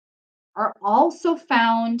are also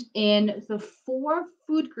found in the 4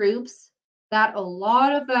 food groups that a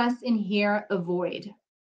lot of us in here avoid.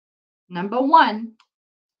 Number 1,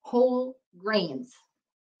 whole grains.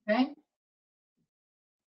 Okay?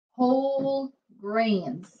 Whole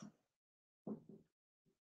grains.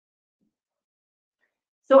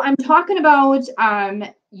 So I'm talking about,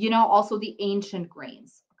 also the ancient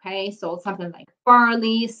grains. Okay, so something like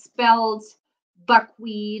barley, spelt,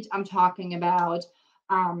 buckwheat. I'm talking about,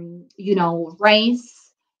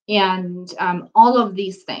 rice and all of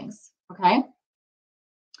these things. Okay,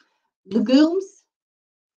 legumes,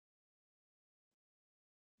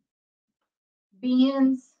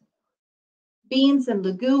 beans and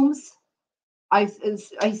legumes. I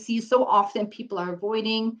see so often people are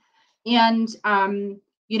avoiding, and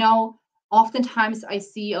oftentimes I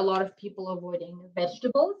see a lot of people avoiding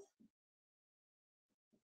vegetables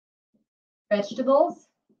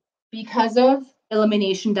because of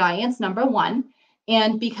elimination diets, number 1,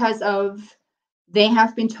 and because of they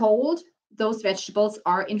have been told those vegetables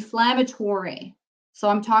are inflammatory. So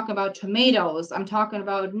I'm talking about tomatoes, I'm talking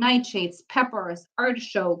about nightshades, peppers,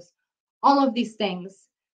 artichokes, all of these things.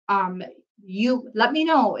 You let me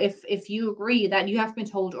know if you agree that you have been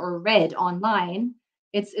told or read online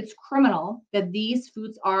it's criminal that these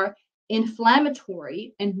foods are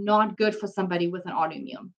inflammatory and not good for somebody with an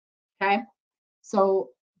autoimmune. Okay, so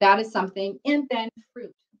that is something. And then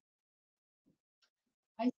fruit.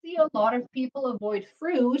 I see a lot of people avoid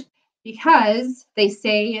fruit because they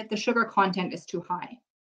say the sugar content is too high,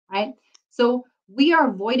 right? So we are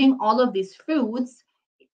avoiding all of these foods,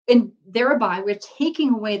 and thereby we're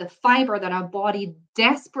taking away the fiber that our body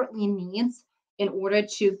desperately needs in order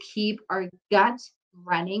to keep our gut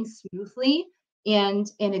running smoothly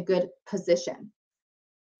and in a good position.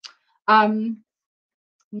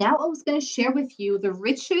 Now I was going to share with you the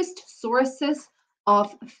richest sources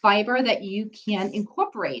of fiber that you can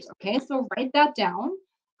incorporate. Okay, so write that down.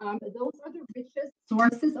 Those are the richest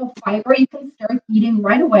sources of fiber you can start eating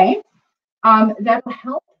right away. That will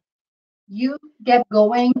help you get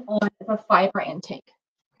going on the fiber intake.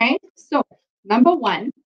 Okay, so number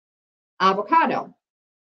 1, avocado.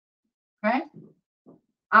 Okay,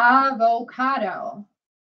 avocado.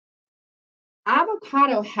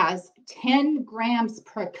 Avocado has 10 grams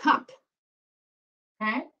per cup.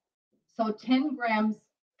 Okay, so 10 grams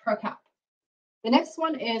per cup. The next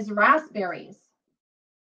one is raspberries.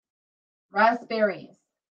 Raspberries.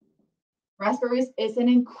 Raspberries is an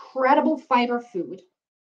incredible fiber food.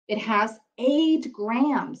 It has 8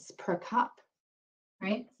 grams per cup,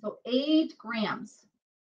 right? So 8 grams.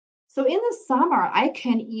 So in the summer, I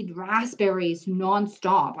can eat raspberries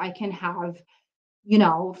nonstop. I can have,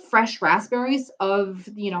 fresh raspberries of,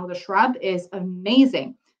 the shrub is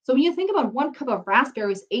amazing. So when you think about 1 cup of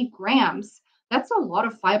raspberries, 8 grams, that's a lot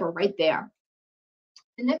of fiber right there.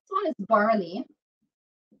 The next one is barley.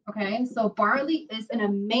 Okay, so barley is an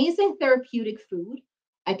amazing therapeutic food.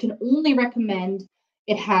 I can only recommend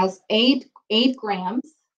it has 8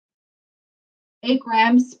 grams, 8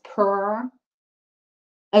 grams per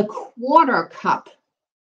a quarter cup.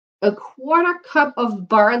 A quarter cup of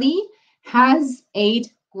barley has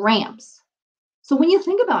 8 grams. So when you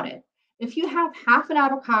think about it, if you have half an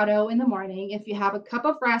avocado in the morning, if you have a cup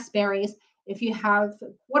of raspberries, if you have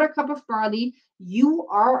a quarter cup of barley, you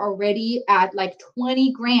are already at like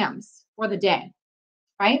 20 grams for the day,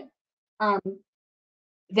 right?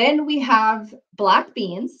 Then we have black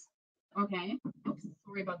beans. Okay, oops,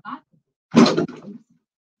 sorry about that.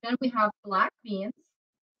 Then we have black beans.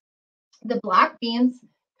 The black beans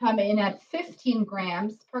come in at 15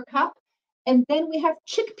 grams per cup. And then we have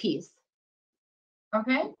chickpeas.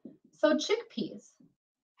 Okay, so chickpeas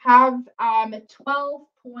have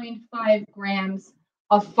 12.5 grams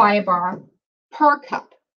of fiber per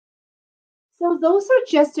cup. So those are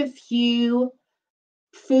just a few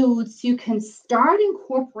foods you can start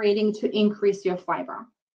incorporating to increase your fiber.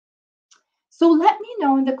 So let me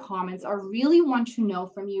know in the comments. I really want to know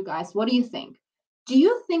from you guys, what do you think? Do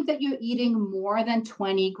you think that you're eating more than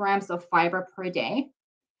 20 grams of fiber per day?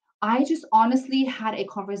 I just honestly had a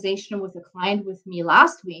conversation with a client with me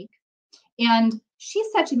last week, and she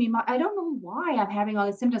said to me, I don't know why I'm having all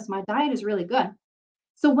these symptoms. My diet is really good.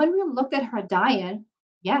 So when we looked at her diet,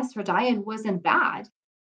 yes, her diet wasn't bad,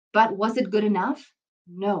 but was it good enough?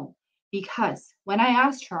 No, because when I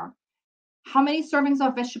asked her, how many servings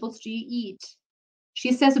of vegetables do you eat?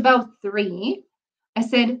 She says about 3. I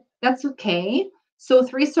said, that's okay. So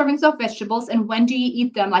 3 servings of vegetables. And when do you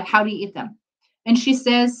eat them? Like, how do you eat them? And she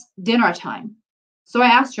says, dinner time. So I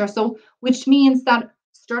asked her, so which means that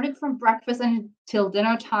starting from breakfast until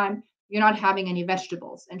dinner time, you're not having any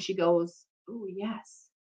vegetables. And she goes, oh, yes.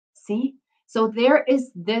 See? So there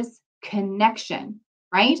is this connection,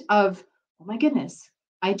 right? Of, oh my goodness,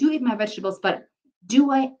 I do eat my vegetables, but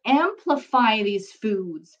do I amplify these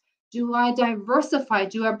foods? Do I diversify?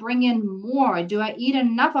 Do I bring in more? Do I eat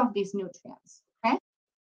enough of these nutrients? Okay.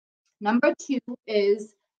 Number 2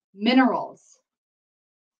 is minerals.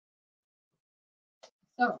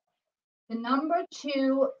 So the number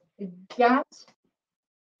 2 gut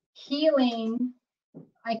healing,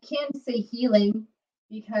 I can't say healing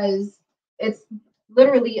because it's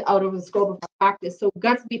literally out of the scope of practice. So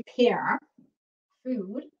gut repair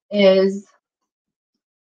food is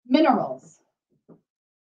minerals.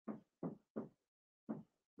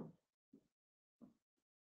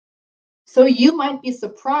 So you might be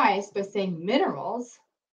surprised by saying minerals.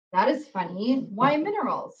 That is funny. Why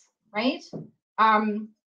minerals, right?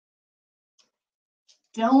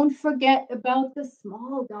 Don't forget about the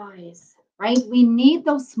small guys, right? We need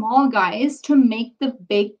those small guys to make the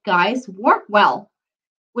big guys work well.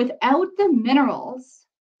 Without the minerals,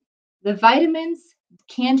 the vitamins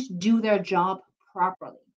can't do their job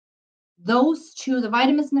properly. Those two, the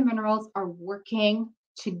vitamins and the minerals, are working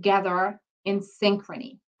together in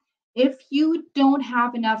synchrony. If you don't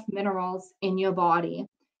have enough minerals in your body,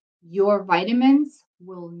 your vitamins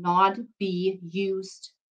will not be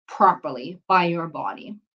used properly by your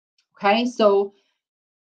body. Okay, so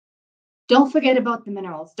don't forget about the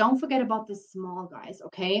minerals. Don't forget about the small guys.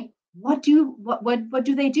 Okay, what do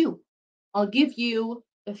they do? I'll give you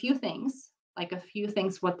a few things,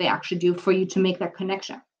 what they actually do for you to make that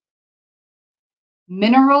connection.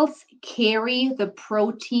 Minerals carry the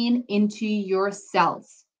protein into your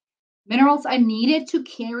cells. Minerals are needed to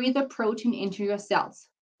carry the protein into your cells.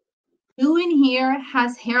 Who in here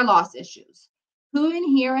has hair loss issues? Who in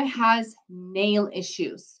here has nail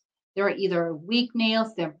issues? They're either weak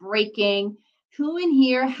nails, they're breaking. Who in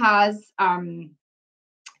here has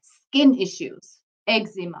skin issues,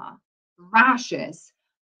 eczema, rashes,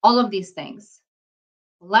 all of these things?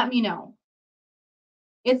 Let me know.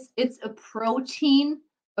 It's a protein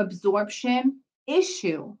absorption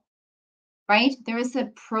issue, right? There is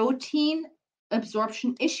a protein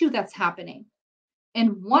absorption issue that's happening.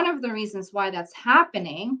 And one of the reasons why that's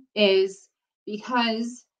happening is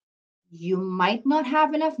because you might not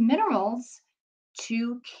have enough minerals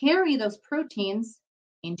to carry those proteins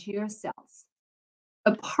into your cells.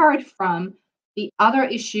 Apart from the other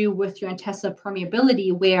issue with your intestinal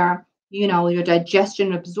permeability, where your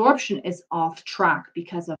digestion absorption is off track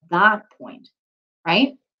because of that point,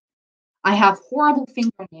 right? I have horrible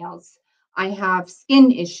fingernails. I have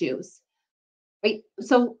skin issues, right?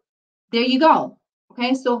 So there you go.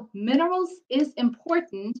 Okay, so minerals is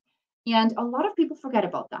important, and a lot of people forget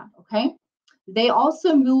about that. Okay, they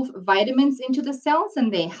also move vitamins into the cells,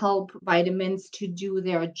 and they help vitamins to do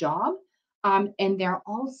their job. And they're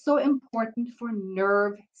also important for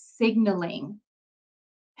nerve signaling.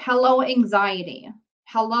 Hello, anxiety.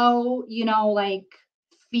 Hello, like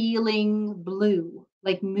feeling blue,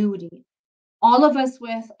 like moody. All of us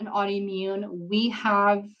with an autoimmune, we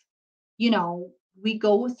have, we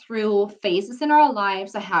go through phases in our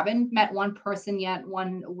lives. I haven't met one person yet,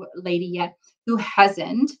 one lady yet, who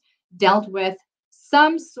hasn't dealt with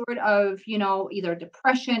some sort of, either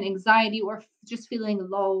depression, anxiety, or just feeling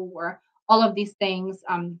low, or all of these things.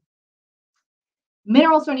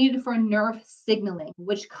 Minerals are needed for nerve signaling,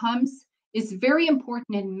 which is very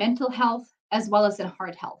important in mental health as well as in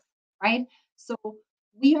heart health, right? So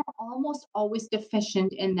we are almost always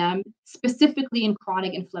deficient in them, specifically in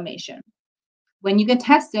chronic inflammation. When you get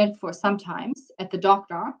tested for sometimes at the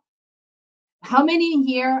doctor, how many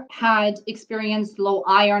here had experienced low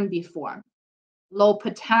iron before? Low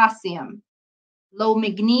potassium, low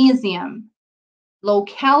magnesium, low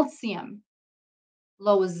calcium,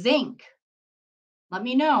 low zinc? Let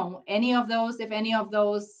me know if any of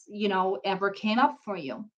those, ever came up for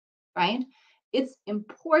you, right? It's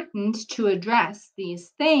important to address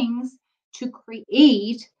these things to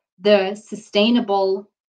create the sustainable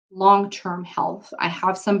long-term health. I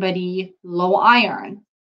have somebody low iron.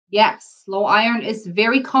 Yes, low iron is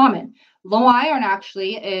very common. Low iron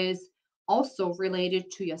actually is also related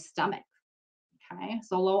to your stomach. Okay,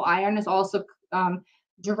 so low iron is also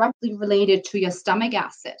directly related to your stomach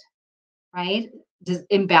acid, right?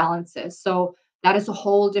 Imbalances. So that is a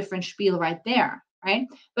whole different spiel right there, right?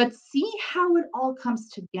 But see how it all comes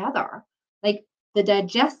together. Like the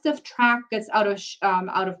digestive tract gets out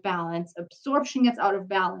of balance, absorption gets out of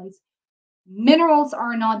balance, minerals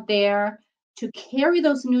are not there to carry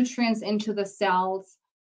those nutrients into the cells.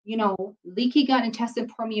 Leaky gut intestine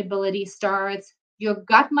permeability starts. your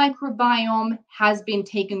gut microbiome has been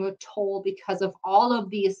taking a toll because of all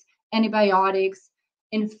of these antibiotics,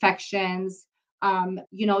 infections,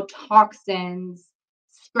 toxins,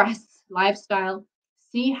 stress, lifestyle.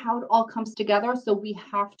 See how it all comes together. So we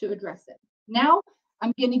have to address it. Now,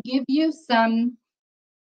 I'm going to give you some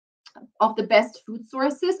of the best food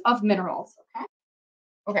sources of minerals. Okay.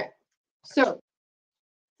 Okay. So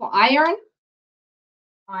for iron.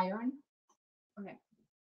 Okay.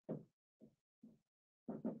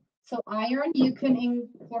 So iron, you can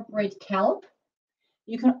incorporate kelp.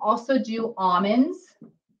 You can also do almonds.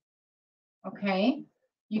 Okay.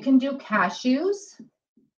 You can do cashews.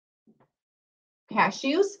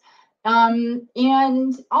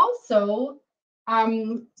 And also,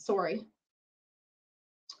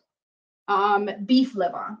 beef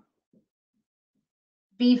liver,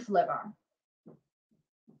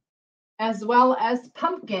 as well as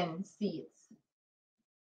pumpkin seeds.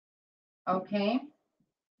 Okay.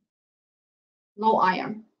 Low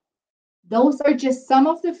iron. Those are just some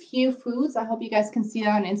of the few foods. I hope you guys can see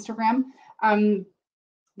that on Instagram,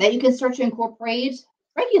 that you can start to incorporate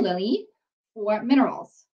regularly for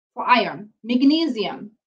minerals, for iron,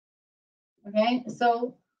 magnesium. Okay,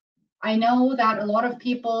 so I know that a lot of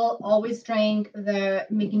people always drink the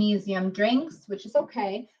magnesium drinks, which is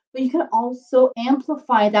okay, but you can also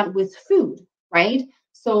amplify that with food, right?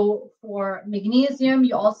 So for magnesium,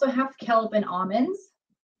 you also have kelp and almonds,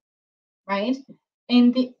 right?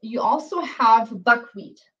 And you also have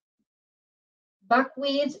buckwheat.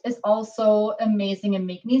 Buckwheat is also amazing in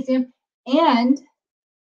magnesium. And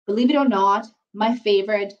believe it or not, my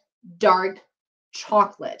favorite, dark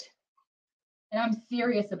chocolate. And I'm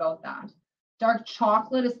serious about that. Dark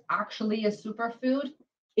chocolate is actually a superfood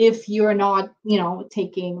if you're not,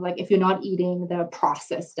 if you're not eating the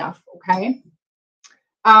processed stuff, okay?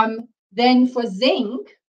 Then for zinc,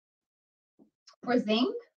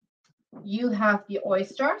 you have the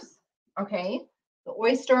oysters, okay? The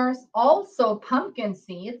oysters, also pumpkin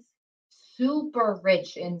seeds, super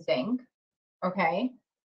rich in zinc, okay?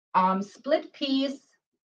 Split peas,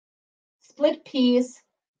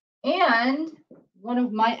 and one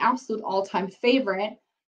of my absolute all-time favorite,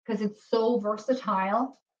 because it's so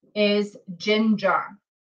versatile, is ginger.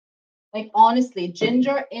 Like, honestly,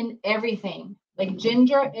 ginger in everything. Like,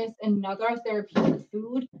 ginger is another therapeutic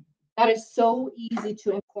food that is so easy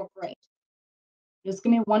to incorporate. Just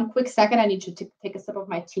give me one quick second. I need you to take a sip of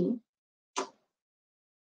my tea.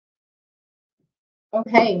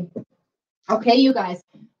 Okay. Okay, you guys,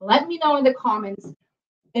 let me know in the comments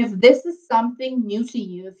if this is something new to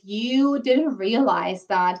you, if you didn't realize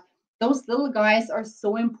that those little guys are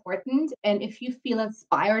so important, and if you feel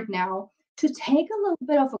inspired now to take a little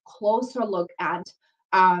bit of a closer look at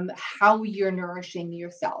how you're nourishing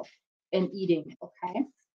yourself and eating, okay?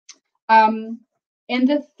 And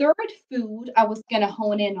the third food I was going to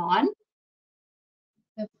hone in on,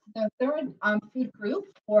 the third food group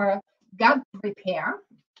for gut repair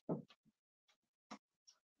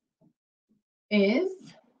is,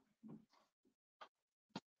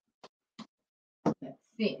 let's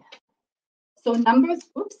see. So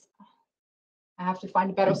oops, I have to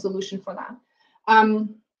find a better solution for that.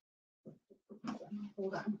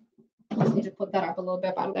 Hold on. I just need to put that up a little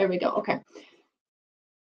bit better. There we go. Okay.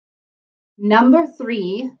 Number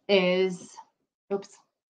 3 is,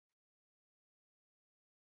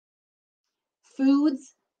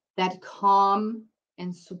 foods that calm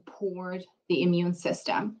and support the immune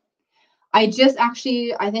system. I think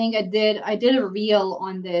I did a reel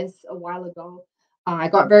on this a while ago. I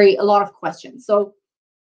got a lot of questions. So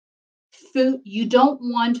you don't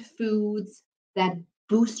want foods that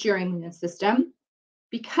boost your immune system.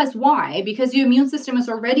 Because why? Because your immune system is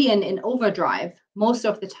already in overdrive most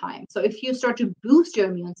of the time. So if you start to boost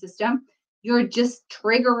your immune system, you're just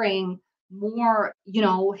triggering more,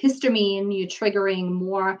 histamine, you're triggering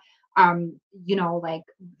more,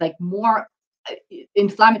 more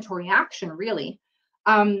inflammatory action, really.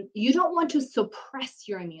 You don't want to suppress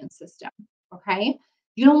your immune system, okay?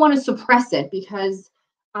 You don't want to suppress it, because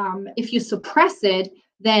if you suppress it,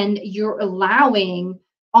 then you're allowing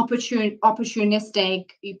opportunistic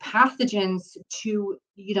pathogens to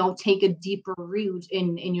take a deeper root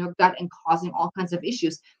in your gut and causing all kinds of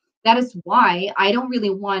issues. That is why I don't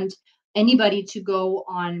really want anybody to go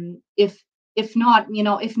on, if not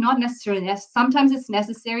necessarily, sometimes it's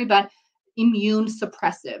necessary, but immune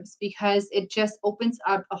suppressives, because it just opens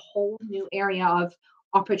up a whole new area of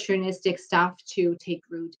opportunistic stuff to take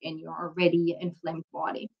root in your already inflamed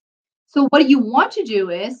body. So what you want to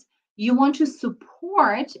do is you want to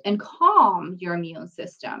support and calm your immune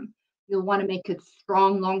system. You want to make it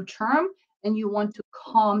strong long term, and you want to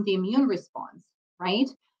calm the immune response, right?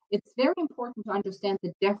 It's very important to understand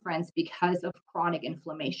the difference because of chronic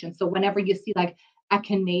inflammation. So whenever you see like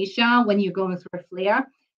echinacea when you're going through a flare,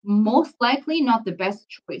 most likely not the best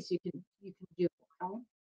choice you can do. Okay?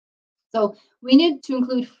 So we need to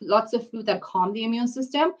include lots of food that calm the immune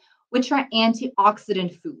system, which are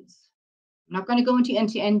antioxidant foods. I'm not going to go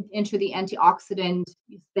into the antioxidant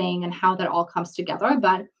thing and how that all comes together,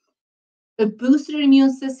 but a boosted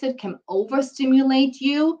immune system can overstimulate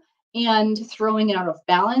you and throwing it out of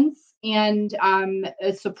balance. And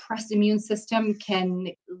a suppressed immune system can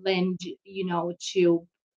lend, to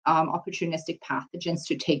opportunistic pathogens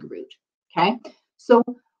to take root. Okay. So,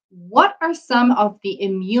 what are some of the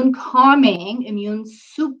immune calming, immune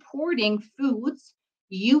supporting foods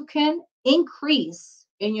you can increase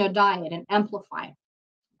in your diet and amplify?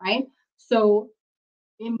 Right. So,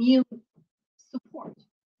 immune support,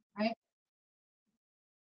 right?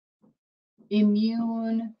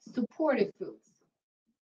 Immune supportive foods.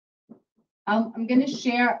 I'm going to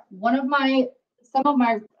share some of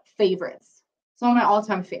my favorites, some of my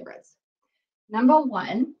all-time favorites. Number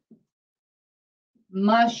one,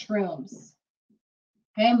 mushrooms.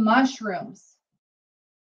 Okay, mushrooms.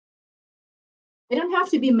 They don't have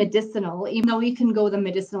to be medicinal, even though we can go the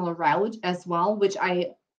medicinal route as well, which I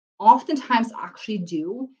oftentimes actually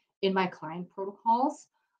do in my client protocols.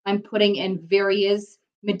 I'm putting in various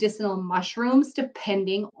medicinal mushrooms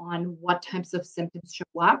depending on what types of symptoms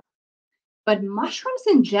show up. But mushrooms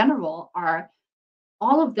in general are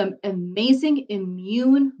all of them amazing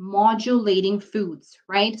immune modulating foods,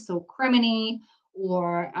 right? So cremini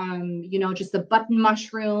or just the button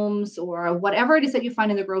mushrooms or whatever it is that you find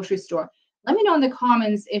in the grocery store. Let me know in the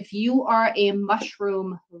comments if you are a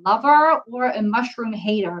mushroom lover or a mushroom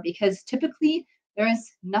hater, because typically there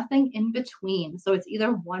is nothing in between. So it's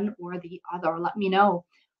either one or the other. Let me know.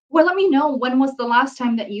 Or let me know, when was the last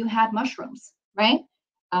time that you had mushrooms, right?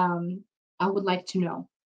 I would like to know.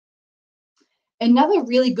 Another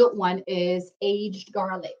really good one is aged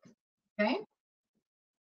garlic. Okay.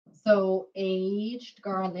 So aged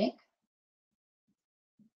garlic.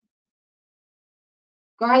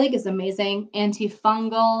 Garlic is amazing,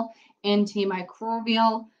 antifungal,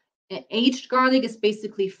 antimicrobial. Aged garlic is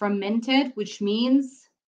basically fermented, which means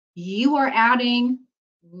you are adding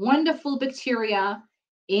wonderful bacteria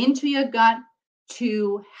into your gut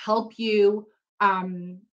to help you,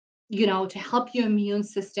 to help your immune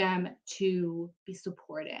system to be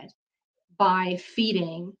supported by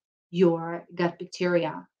feeding your gut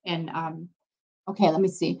bacteria. And okay, let me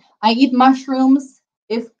see. I eat mushrooms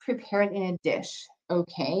if prepared in a dish.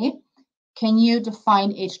 Okay. Can you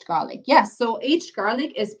define aged garlic? Yes. So aged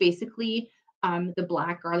garlic is basically the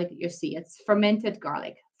black garlic that you see. It's fermented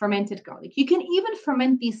garlic. Fermented garlic. You can even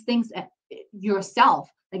ferment these things yourself.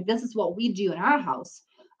 Like this is what we do in our house.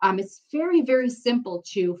 It's very, very simple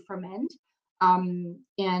to ferment and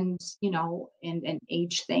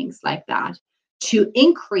age things like that to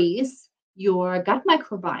increase your gut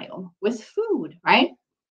microbiome with food, right?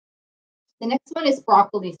 The next one is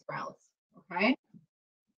broccoli sprouts. Okay.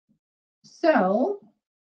 So,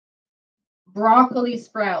 broccoli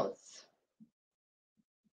sprouts.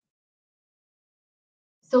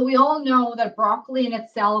 So, we all know that broccoli in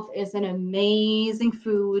itself is an amazing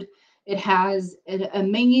food. It has an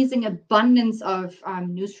amazing abundance of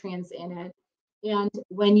nutrients in it. And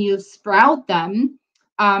when you sprout them,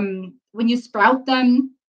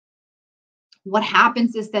 what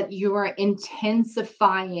happens is that you are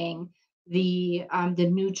intensifying the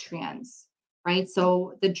nutrients, right?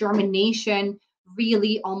 So the germination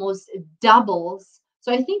really almost doubles.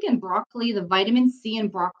 So I think in broccoli, the vitamin C in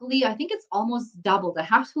broccoli, I think it's almost doubled. I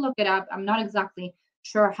have to look it up. I'm not exactly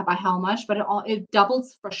sure by how much, but it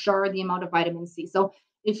doubles for sure the amount of vitamin C. So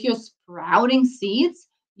if you're sprouting seeds,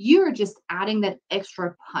 you're just adding that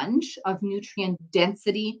extra punch of nutrient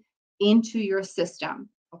density into your system.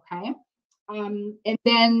 Okay. And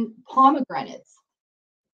then pomegranates.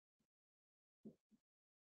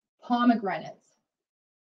 Pomegranates.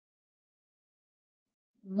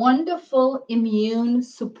 Wonderful immune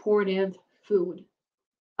supportive food.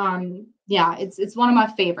 Yeah, it's one of my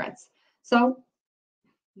favorites. So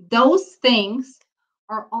those things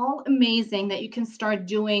are all amazing that you can start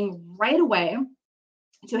doing right away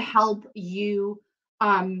to help you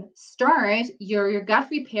start your gut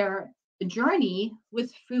repair journey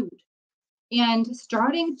with food, and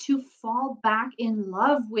starting to fall back in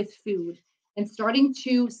love with food and starting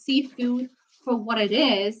to see food for what it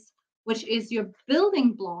is, which is your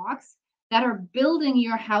building blocks that are building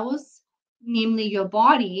your house, namely your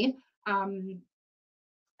body. Yeah,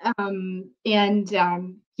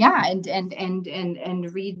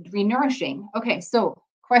 and re-nourishing. Okay, so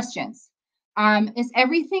questions. Is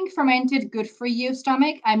everything fermented good for you,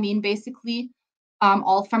 stomach? I mean, basically,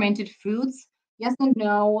 all fermented foods. Yes and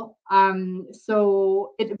no.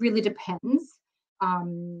 So it really depends.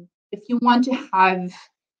 If you want to have,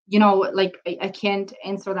 like I can't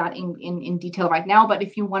answer that in detail right now, but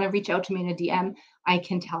if you want to reach out to me in a DM, I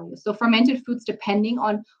can tell you. So fermented foods, depending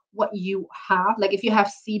on what you have, like if you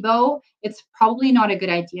have SIBO, it's probably not a good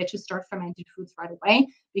idea to start fermented foods right away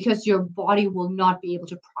because your body will not be able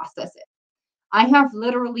to process it. I have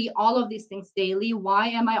literally all of these things daily. Why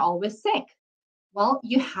am I always sick? Well,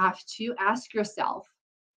 you have to ask yourself,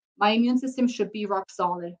 my immune system should be rock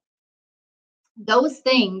solid. Those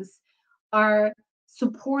things are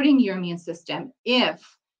supporting your immune system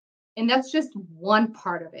and that's just one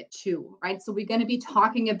part of it too, right? So we're going to be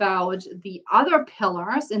talking about the other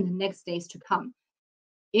pillars in the next days to come.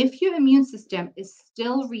 If your immune system is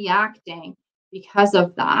still reacting because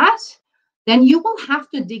of that, then you will have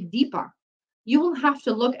to dig deeper. You will have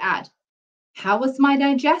to look at, how is my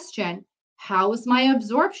digestion? How is my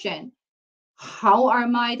absorption? How are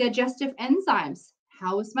my digestive enzymes?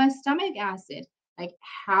 How is my stomach acid? Like,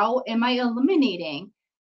 how am I eliminating?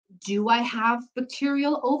 Do I have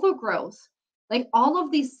bacterial overgrowth? Like, all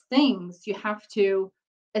of these things you have to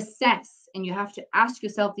assess and you have to ask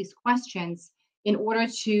yourself these questions in order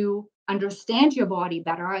to understand your body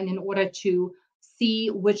better and in order to see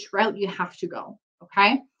which route you have to go.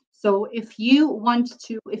 Okay. So if you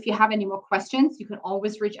have any more questions, you can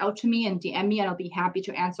always reach out to me and DM me, and I'll be happy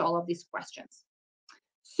to answer all of these questions.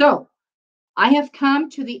 So I have come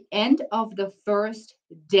to the end of the first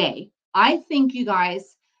day. I think you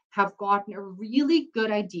guys have gotten a really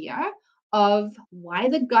good idea of why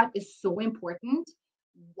the gut is so important,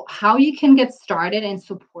 how you can get started in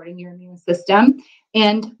supporting your immune system,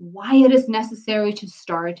 and why it is necessary to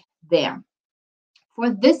start there.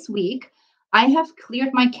 For this week, I have cleared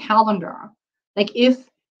my calendar. Like, if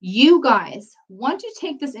you guys want to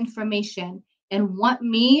take this information and want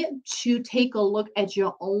me to take a look at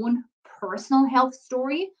your own personal health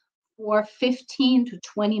story for 15 to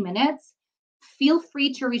 20 minutes, feel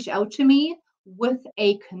free to reach out to me with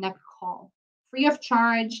a connect call, free of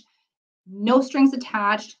charge, no strings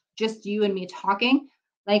attached, just you and me talking.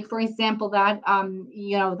 Like, for example, that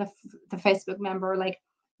the Facebook member, like,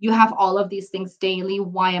 you have all of these things daily,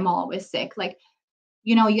 why am I always sick? Like,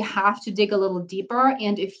 you have to dig a little deeper,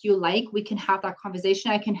 and if you like, we can have that conversation.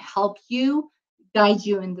 I can help you, guide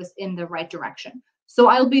you in the right direction. So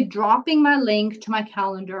I'll be dropping my link to my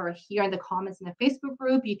calendar here in the comments in the Facebook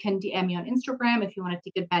group. You can DM me on Instagram if you want to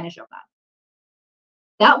take advantage of that.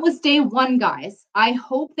 That was day one, guys. I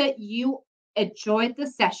hope that you enjoyed the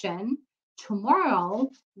session. Tomorrow,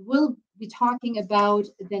 we'll be talking about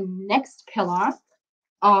the next pillar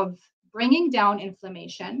of bringing down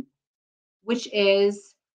inflammation, which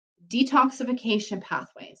is detoxification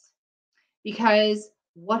pathways. Because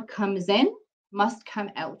what comes in must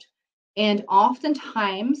come out. And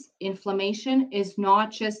oftentimes, inflammation is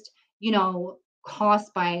not just,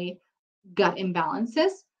 caused by gut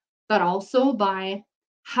imbalances, but also by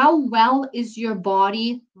how well is your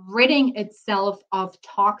body ridding itself of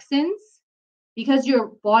toxins, because your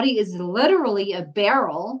body is literally a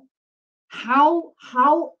barrel. How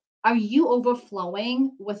are you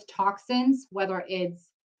overflowing with toxins, whether it's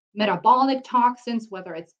metabolic toxins,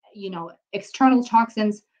 whether it's external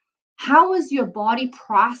toxins? How is your body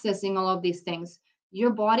processing all of these things? Your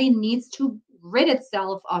body needs to rid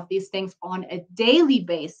itself of these things on a daily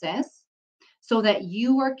basis so that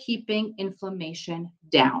you are keeping inflammation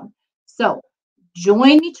down. So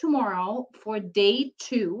join me tomorrow for day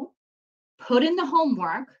 2. Put in the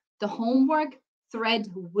homework. The homework thread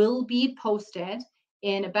will be posted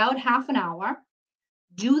in about half an hour.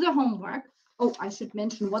 Do the homework. Oh, I should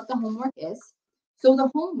mention what the homework is. So the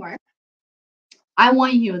homework, I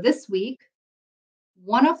want you this week,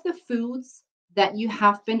 one of the foods that you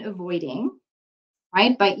have been avoiding,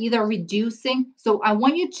 right? By either reducing, so I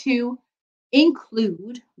want you to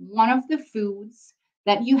include one of the foods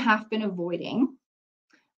that you have been avoiding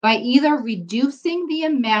by either reducing the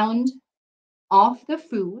amount of the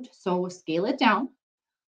food, so scale it down,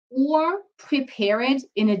 or prepare it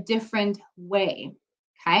in a different way.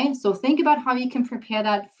 Okay, so think about how you can prepare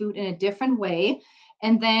that food in a different way,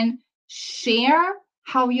 and then share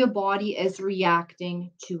how your body is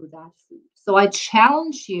reacting to that food. So I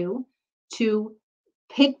challenge you to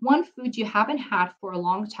pick one food you haven't had for a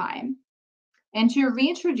long time and to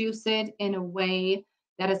reintroduce it in a way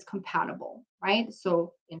that is compatible, right?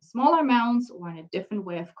 So in smaller amounts or in a different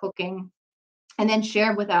way of cooking, and then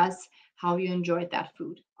share with us how you enjoyed that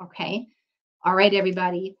food. Okay. All right,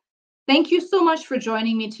 everybody. Thank you so much for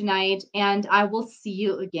joining me tonight, and I will see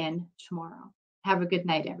you again tomorrow. Have a good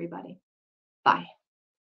night, everybody. Bye.